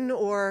in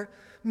or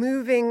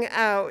moving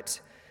out.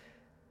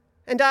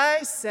 And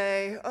I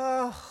say,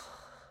 oh,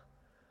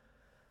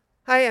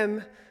 I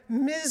am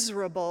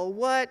miserable.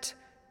 What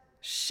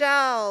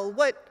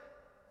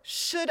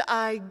should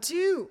I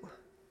do?"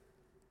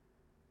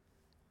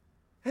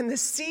 And the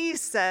sea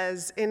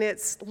says in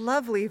its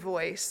lovely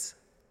voice,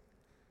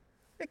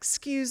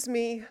 "Excuse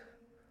me,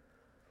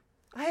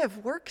 I have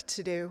work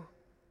to do."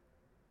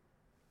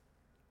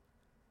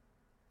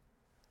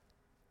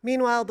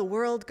 Meanwhile, the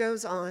world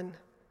goes on.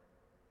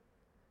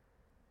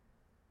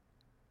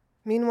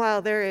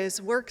 Meanwhile, there is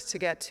work to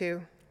get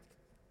to.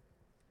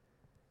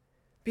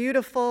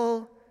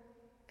 Beautiful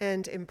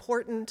and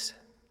important.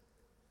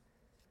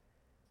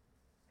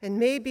 And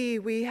maybe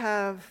we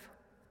have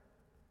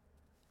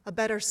a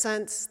better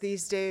sense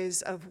these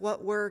days of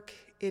what work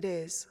it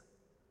is.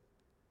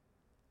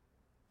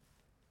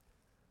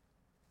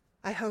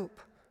 I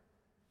hope.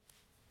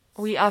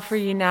 We offer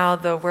you now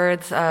the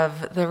words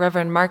of the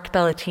Reverend Mark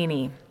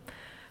Bellatini,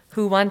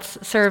 who once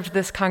served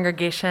this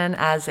congregation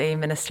as a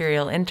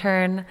ministerial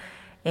intern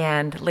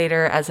and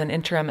later as an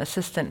interim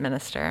assistant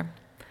minister,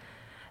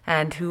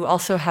 and who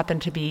also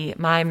happened to be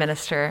my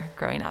minister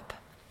growing up.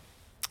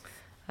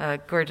 A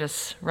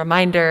gorgeous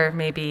reminder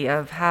maybe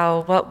of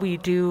how what we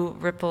do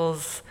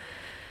ripples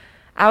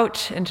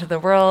out into the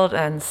world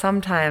and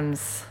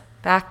sometimes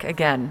back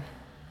again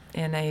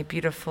in a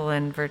beautiful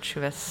and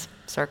virtuous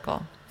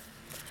circle.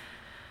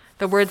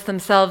 The words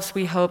themselves,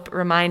 we hope,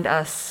 remind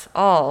us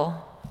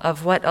all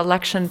of what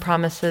election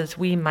promises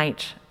we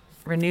might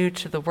renew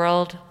to the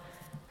world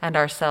and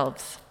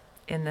ourselves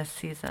in this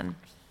season.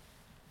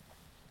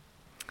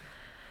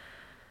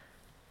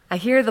 I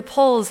hear the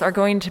polls are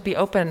going to be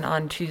open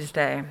on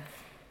Tuesday,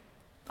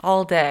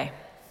 all day.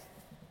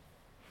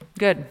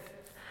 Good.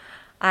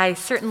 I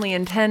certainly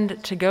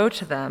intend to go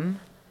to them,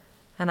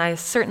 and I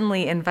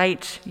certainly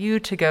invite you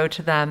to go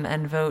to them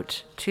and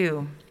vote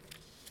too.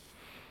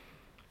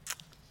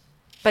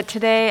 But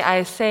today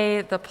I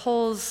say the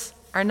polls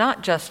are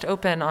not just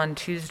open on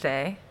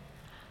Tuesday,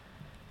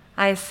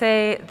 I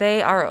say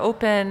they are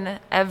open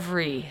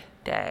every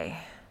day,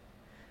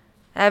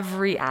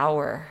 every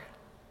hour,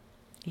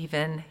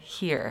 even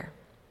here,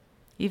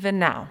 even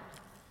now.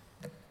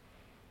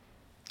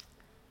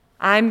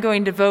 I'm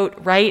going to vote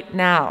right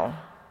now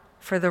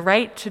for the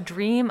right to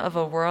dream of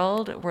a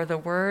world where the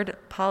word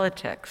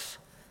politics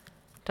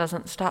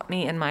doesn't stop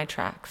me in my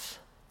tracks,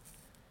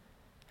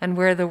 and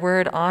where the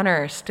word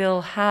honor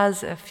still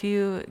has a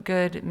few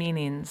good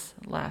meanings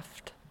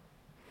left.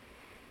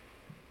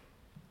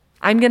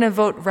 I'm going to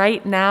vote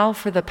right now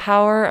for the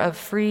power of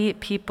free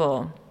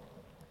people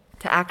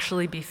to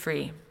actually be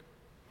free,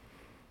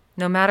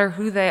 no matter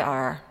who they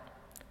are,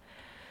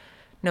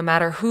 no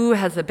matter who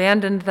has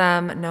abandoned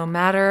them, no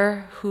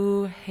matter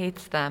who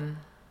hates them.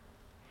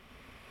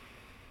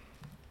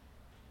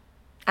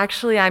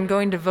 Actually, I'm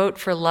going to vote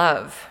for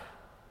love.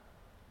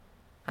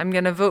 I'm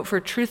going to vote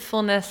for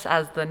truthfulness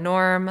as the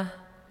norm,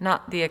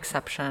 not the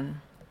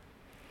exception.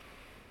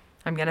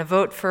 I'm going to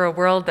vote for a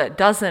world that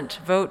doesn't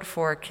vote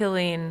for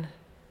killing,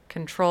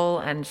 control,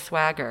 and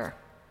swagger.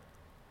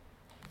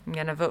 I'm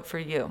going to vote for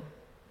you.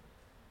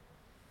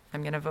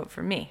 I'm going to vote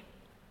for me.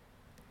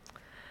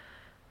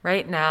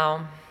 Right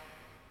now,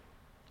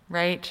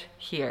 right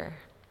here.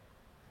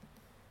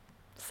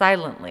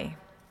 Silently,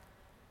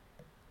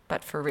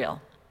 but for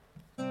real.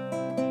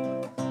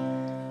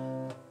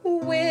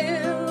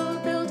 We'll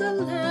build a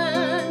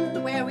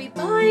land where we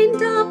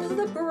bind up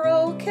the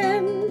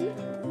broken.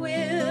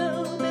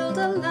 We'll build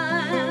a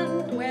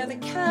land where the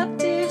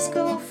captives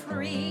go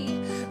free,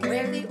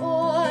 where the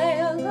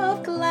oil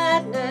of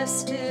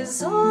gladness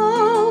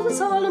dissolves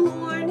all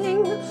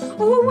mourning.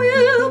 Oh,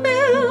 we'll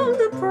build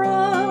the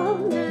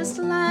promised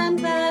land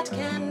that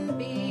can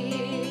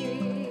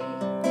be.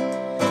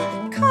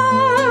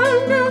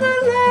 Come, build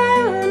a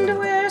land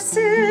where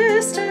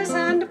sisters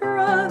and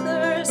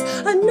brothers,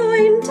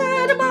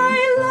 anointed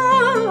by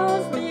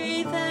love,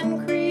 may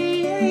then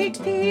create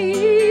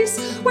peace,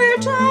 where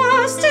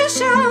justice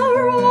shall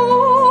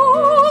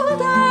roll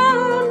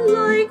down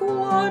like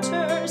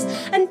waters,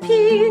 and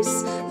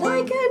peace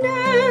like an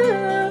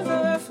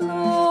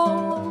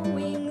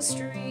ever-flowing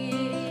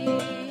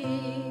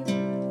stream.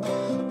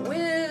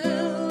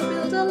 We'll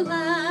build a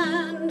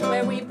land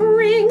where we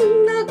bring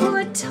the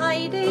good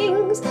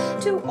tidings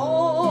to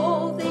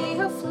all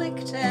the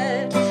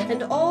afflicted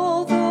and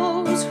all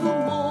those who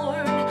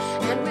mourn,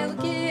 and we'll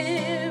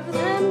give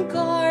them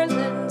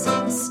garlands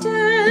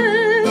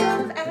instead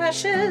of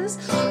ashes.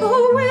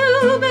 Oh,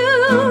 we'll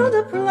build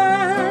a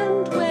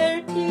land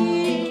where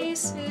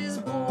peace is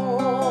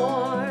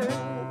born.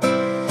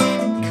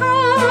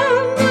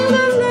 Come, build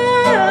a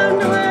land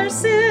where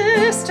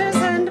sisters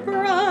and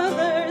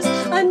brothers,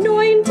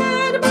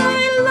 anointed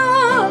by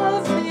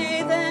love,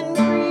 may then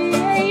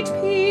create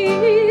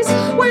peace,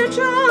 where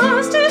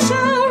justice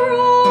shall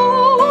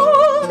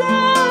roll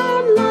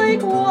down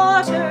like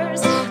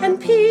waters, and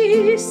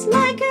peace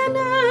like an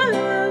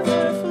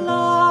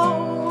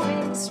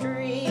ever-flowing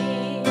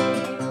stream.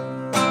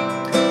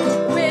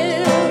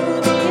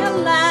 We'll be a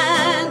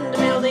land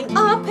building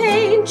up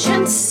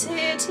ancient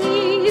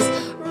cities,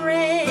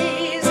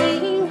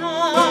 raising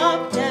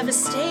up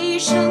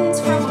devastations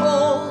from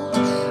old,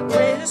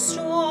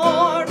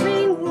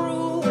 restoring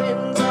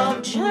ruins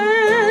of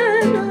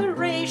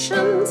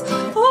generations.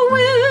 Oh,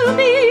 we'll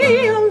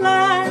be a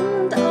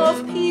land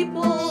of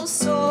people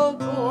so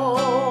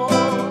bold.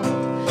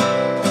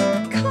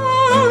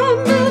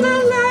 Come, build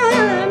a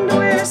land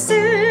where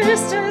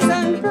sisters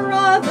and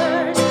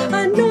brothers,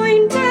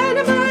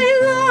 anointed by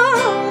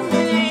love,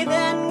 may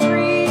then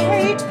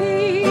create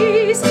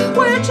peace,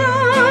 where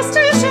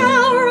justice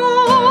shall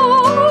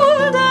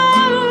roll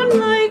down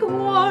like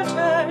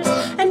waters,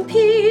 and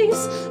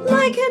peace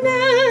like an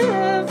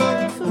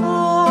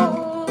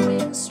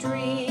ever-flowing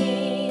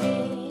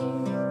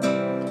stream.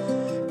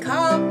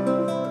 Come,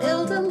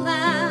 build a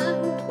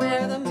land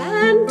where the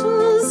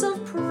mantles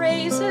of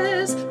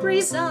praises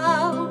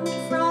resound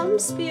from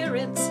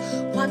spirits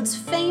once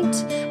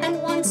faint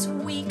and once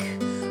weak,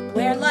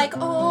 where like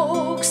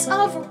oaks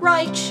of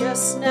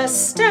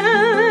righteousness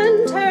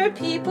stand her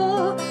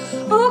people.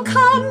 Oh,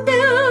 come,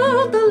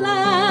 build the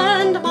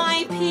land,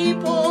 my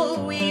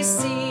people, we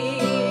seek.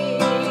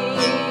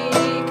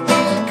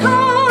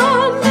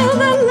 Come,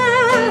 build a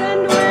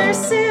land where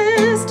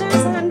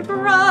sisters and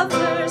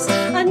brothers,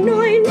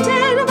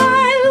 anointed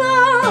by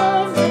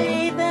love,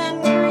 may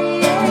then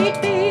create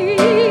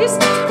peace,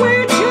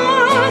 where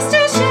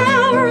justice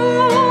shall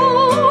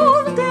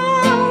roll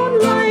down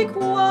like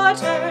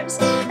waters,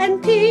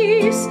 and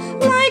peace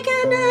like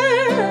an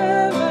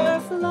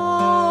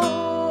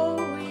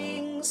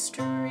ever-flowing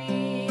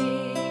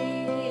stream.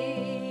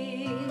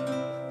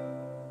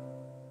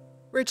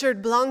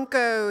 Richard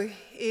Blanco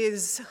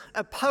is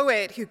a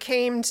poet who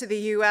came to the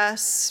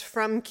U.S.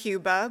 from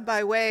Cuba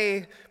by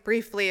way,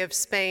 briefly, of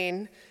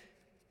Spain.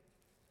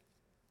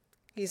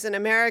 He's an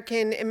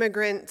American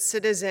immigrant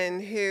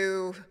citizen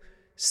who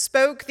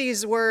spoke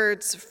these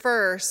words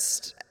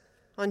first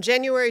on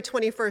January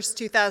 21st,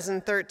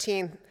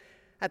 2013,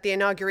 at the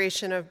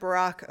inauguration of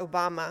Barack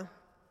Obama,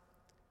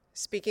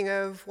 speaking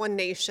of one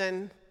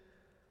nation,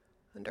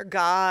 under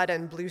God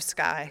and blue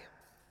sky.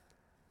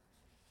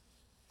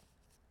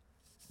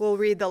 We'll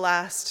read the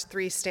last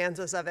 3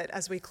 stanzas of it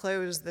as we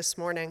close this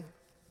morning.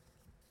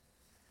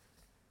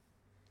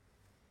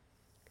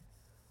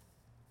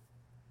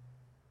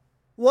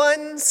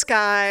 One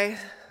sky,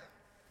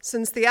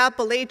 since the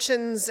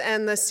Appalachians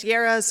and the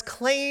Sierras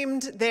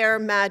claimed their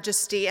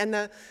majesty, and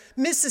the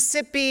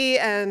Mississippi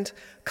and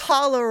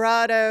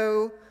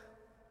Colorado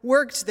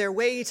worked their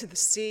way to the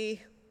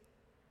sea.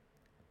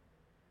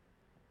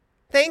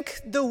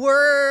 Thank the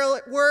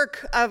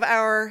work of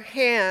our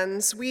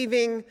hands,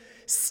 weaving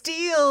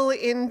steel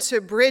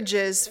into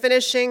bridges,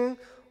 finishing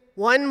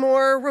one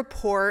more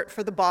report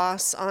for the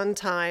boss on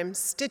time,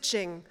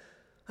 stitching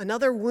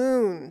another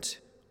wound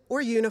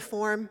or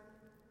uniform.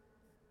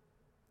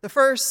 The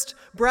first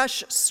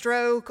brush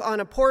stroke on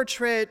a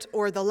portrait,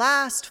 or the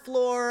last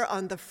floor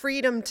on the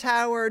Freedom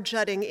Tower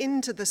jutting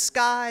into the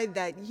sky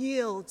that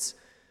yields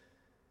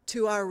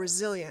to our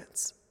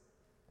resilience.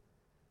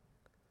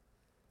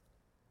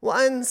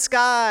 One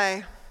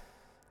sky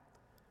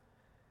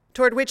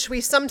toward which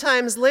we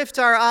sometimes lift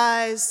our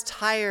eyes,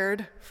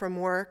 tired from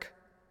work.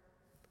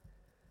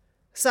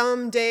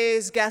 Some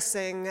days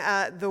guessing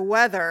at the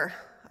weather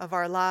of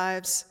our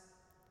lives.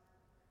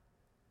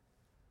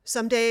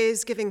 Some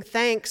days giving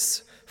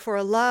thanks for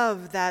a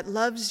love that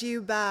loves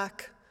you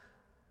back.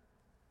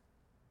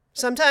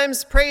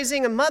 Sometimes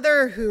praising a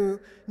mother who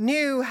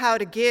knew how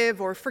to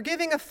give, or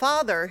forgiving a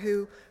father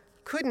who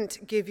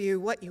couldn't give you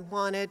what you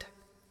wanted.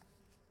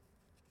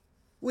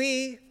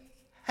 We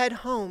head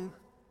home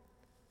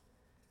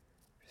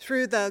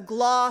through the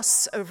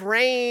gloss of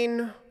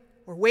rain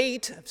or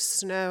weight of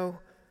snow,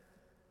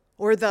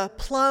 or the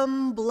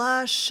plum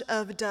blush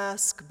of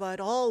dusk, but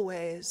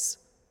always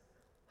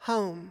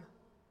home.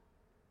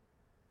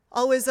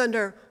 Always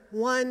under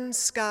one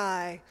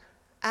sky,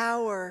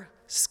 our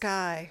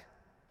sky.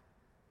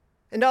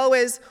 And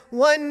always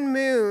one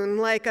moon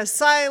like a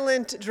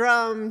silent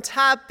drum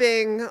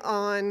tapping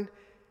on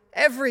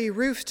every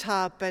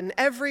rooftop and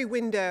every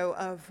window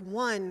of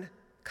one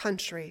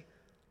country.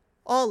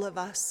 All of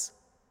us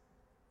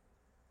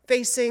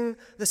facing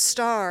the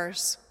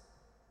stars.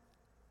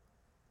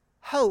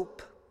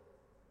 Hope.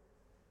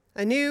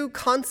 A new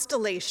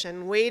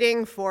constellation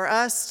waiting for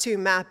us to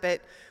map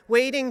it,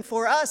 waiting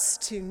for us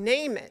to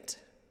name it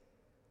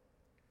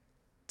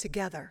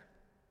together.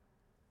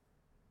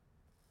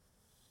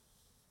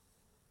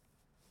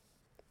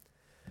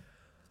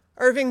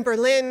 Irving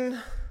Berlin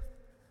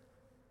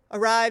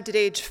arrived at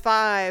age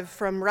 5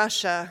 from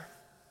Russia,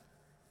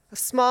 a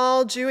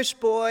small Jewish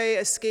boy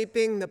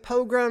escaping the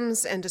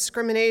pogroms and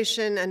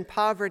discrimination and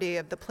poverty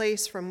of the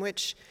place from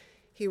which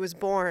he was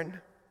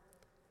born.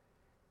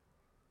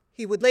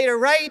 He would later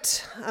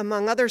write,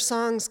 among other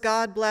songs,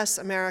 God Bless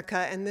America,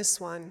 and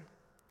this one,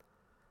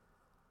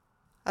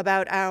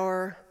 about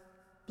our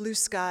blue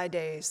sky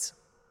days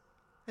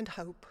and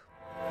hope.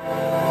 Blue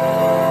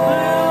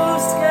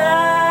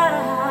skies,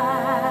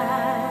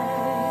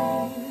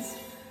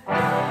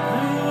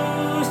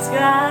 blue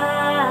skies,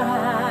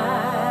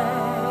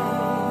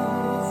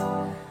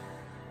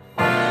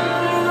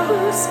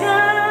 blue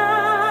skies.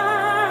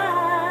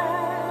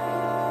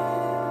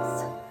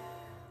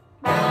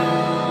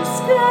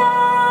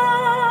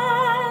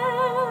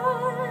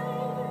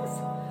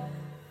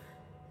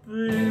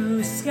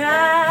 Blue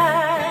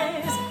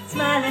skies,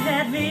 smiling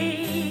at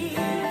me.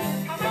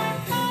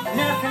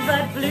 Nothing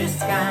but blue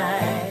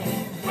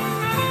skies.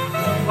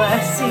 I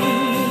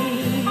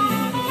see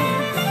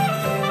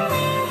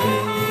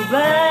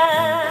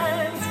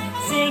bluebirds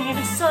singing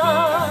a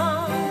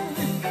song.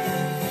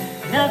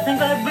 Nothing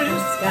but blue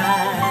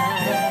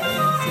skies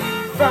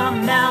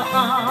from now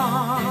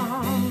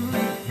on.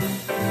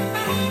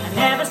 I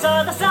never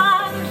saw the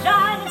sun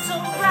shining so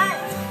bright.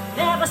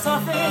 Never saw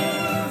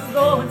things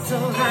going so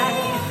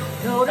right.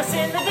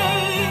 Noticing the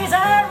days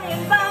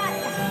hurrying by.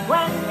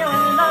 When you're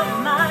in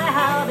love, my,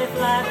 how they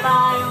fly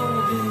by.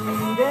 Oh,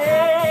 blue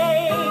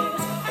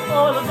days,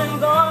 all of them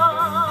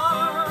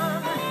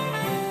gone.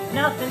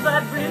 Nothing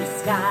but blue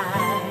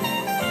skies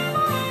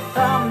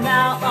from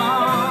now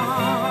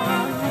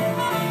on.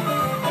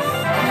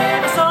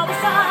 Never saw the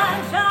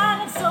sun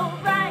shining so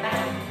bright.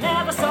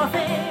 Never saw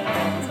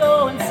things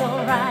going so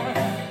right.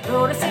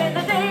 Noticing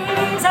the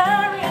days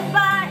hurrying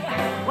by.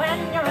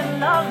 When you're in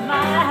love,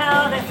 my,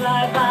 how they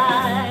fly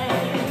by.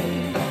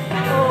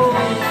 Oh,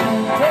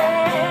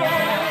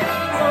 days,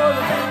 all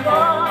of them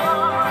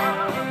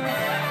gone.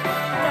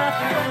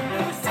 Nothing but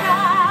blue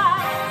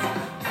skies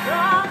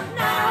from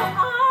now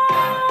on.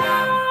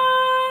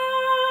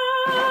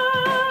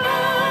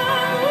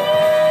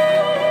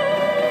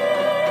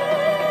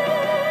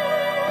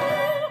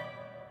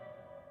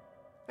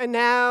 And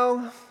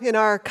now, in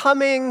our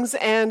comings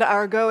and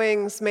our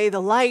goings, may the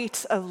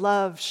light of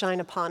love shine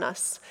upon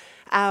us,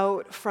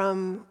 out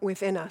from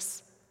within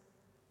us.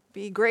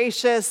 Be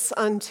gracious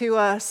unto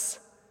us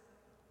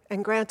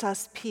and grant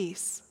us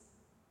peace.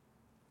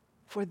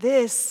 For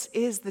this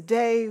is the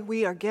day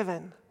we are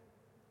given.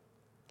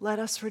 Let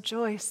us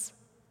rejoice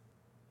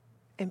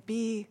and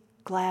be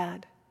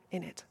glad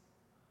in it.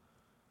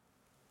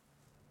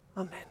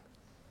 Amen.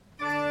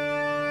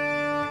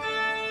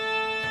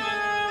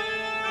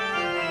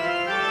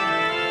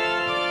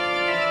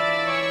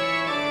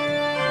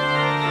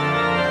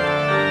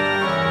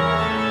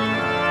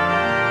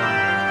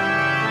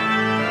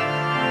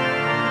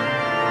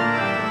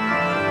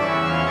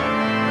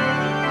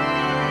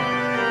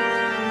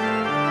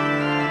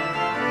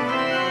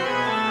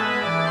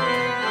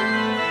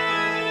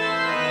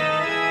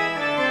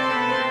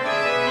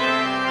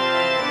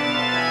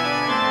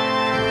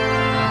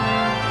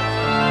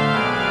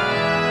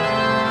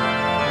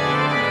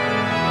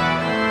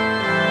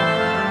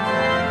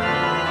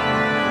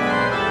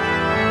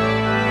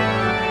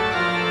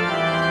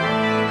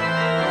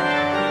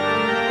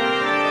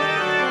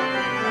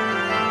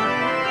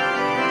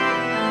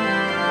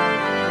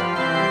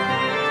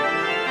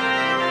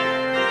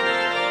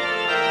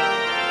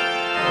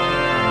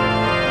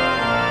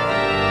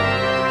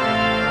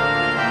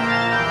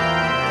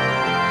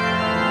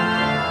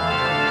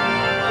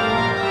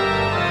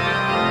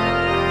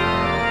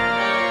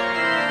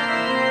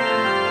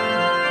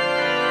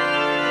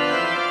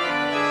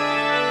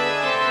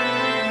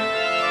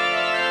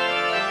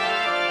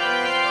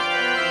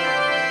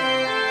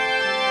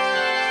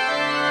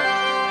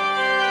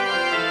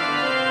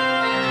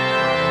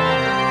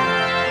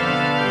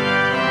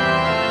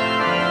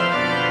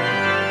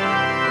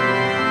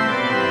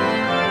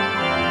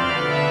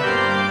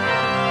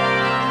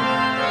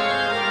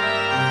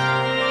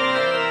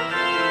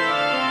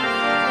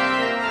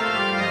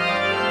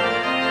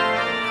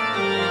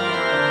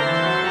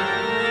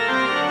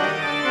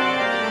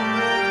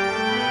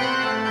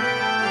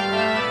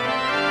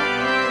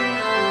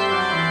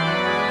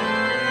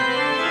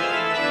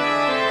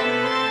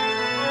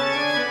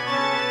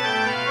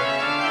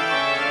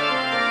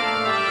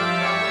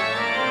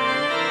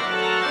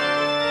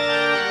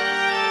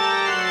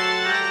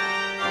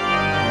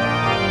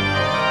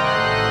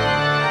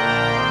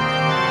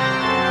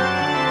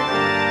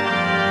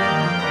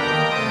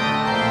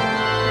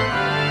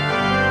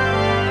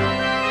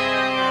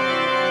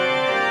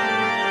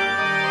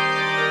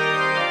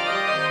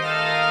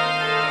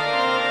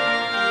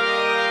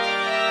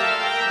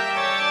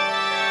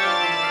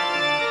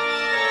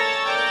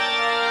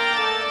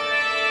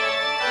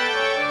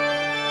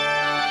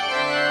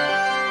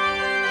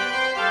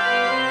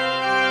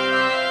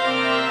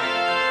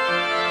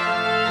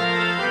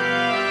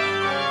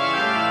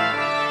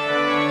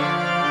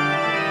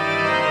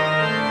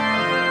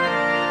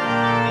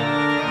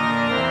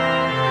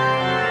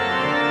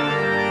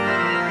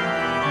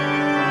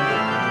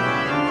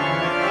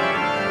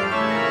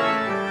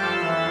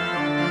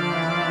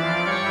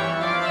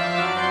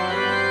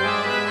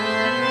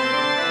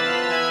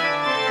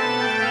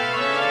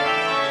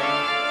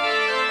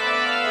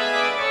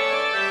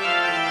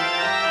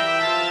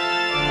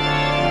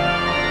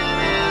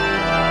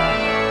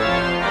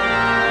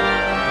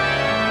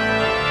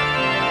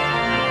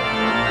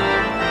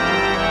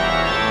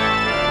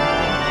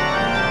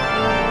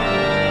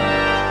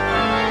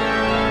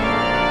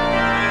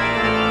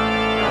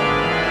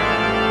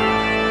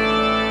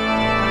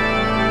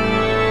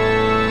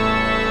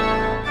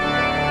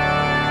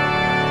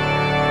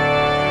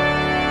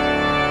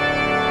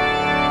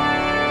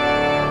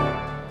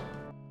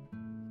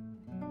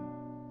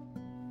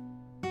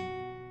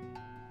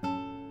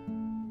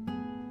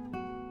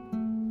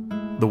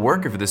 The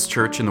work of this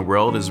church in the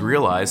world is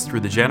realized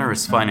through the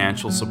generous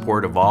financial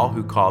support of all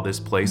who call this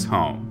place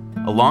home.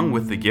 Along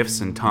with the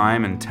gifts and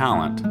time and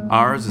talent,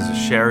 ours is a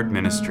shared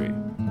ministry.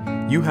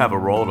 You have a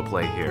role to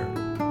play here.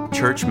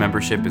 Church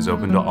membership is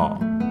open to all.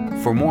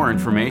 For more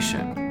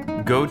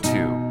information, go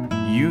to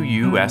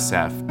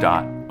uusf.org.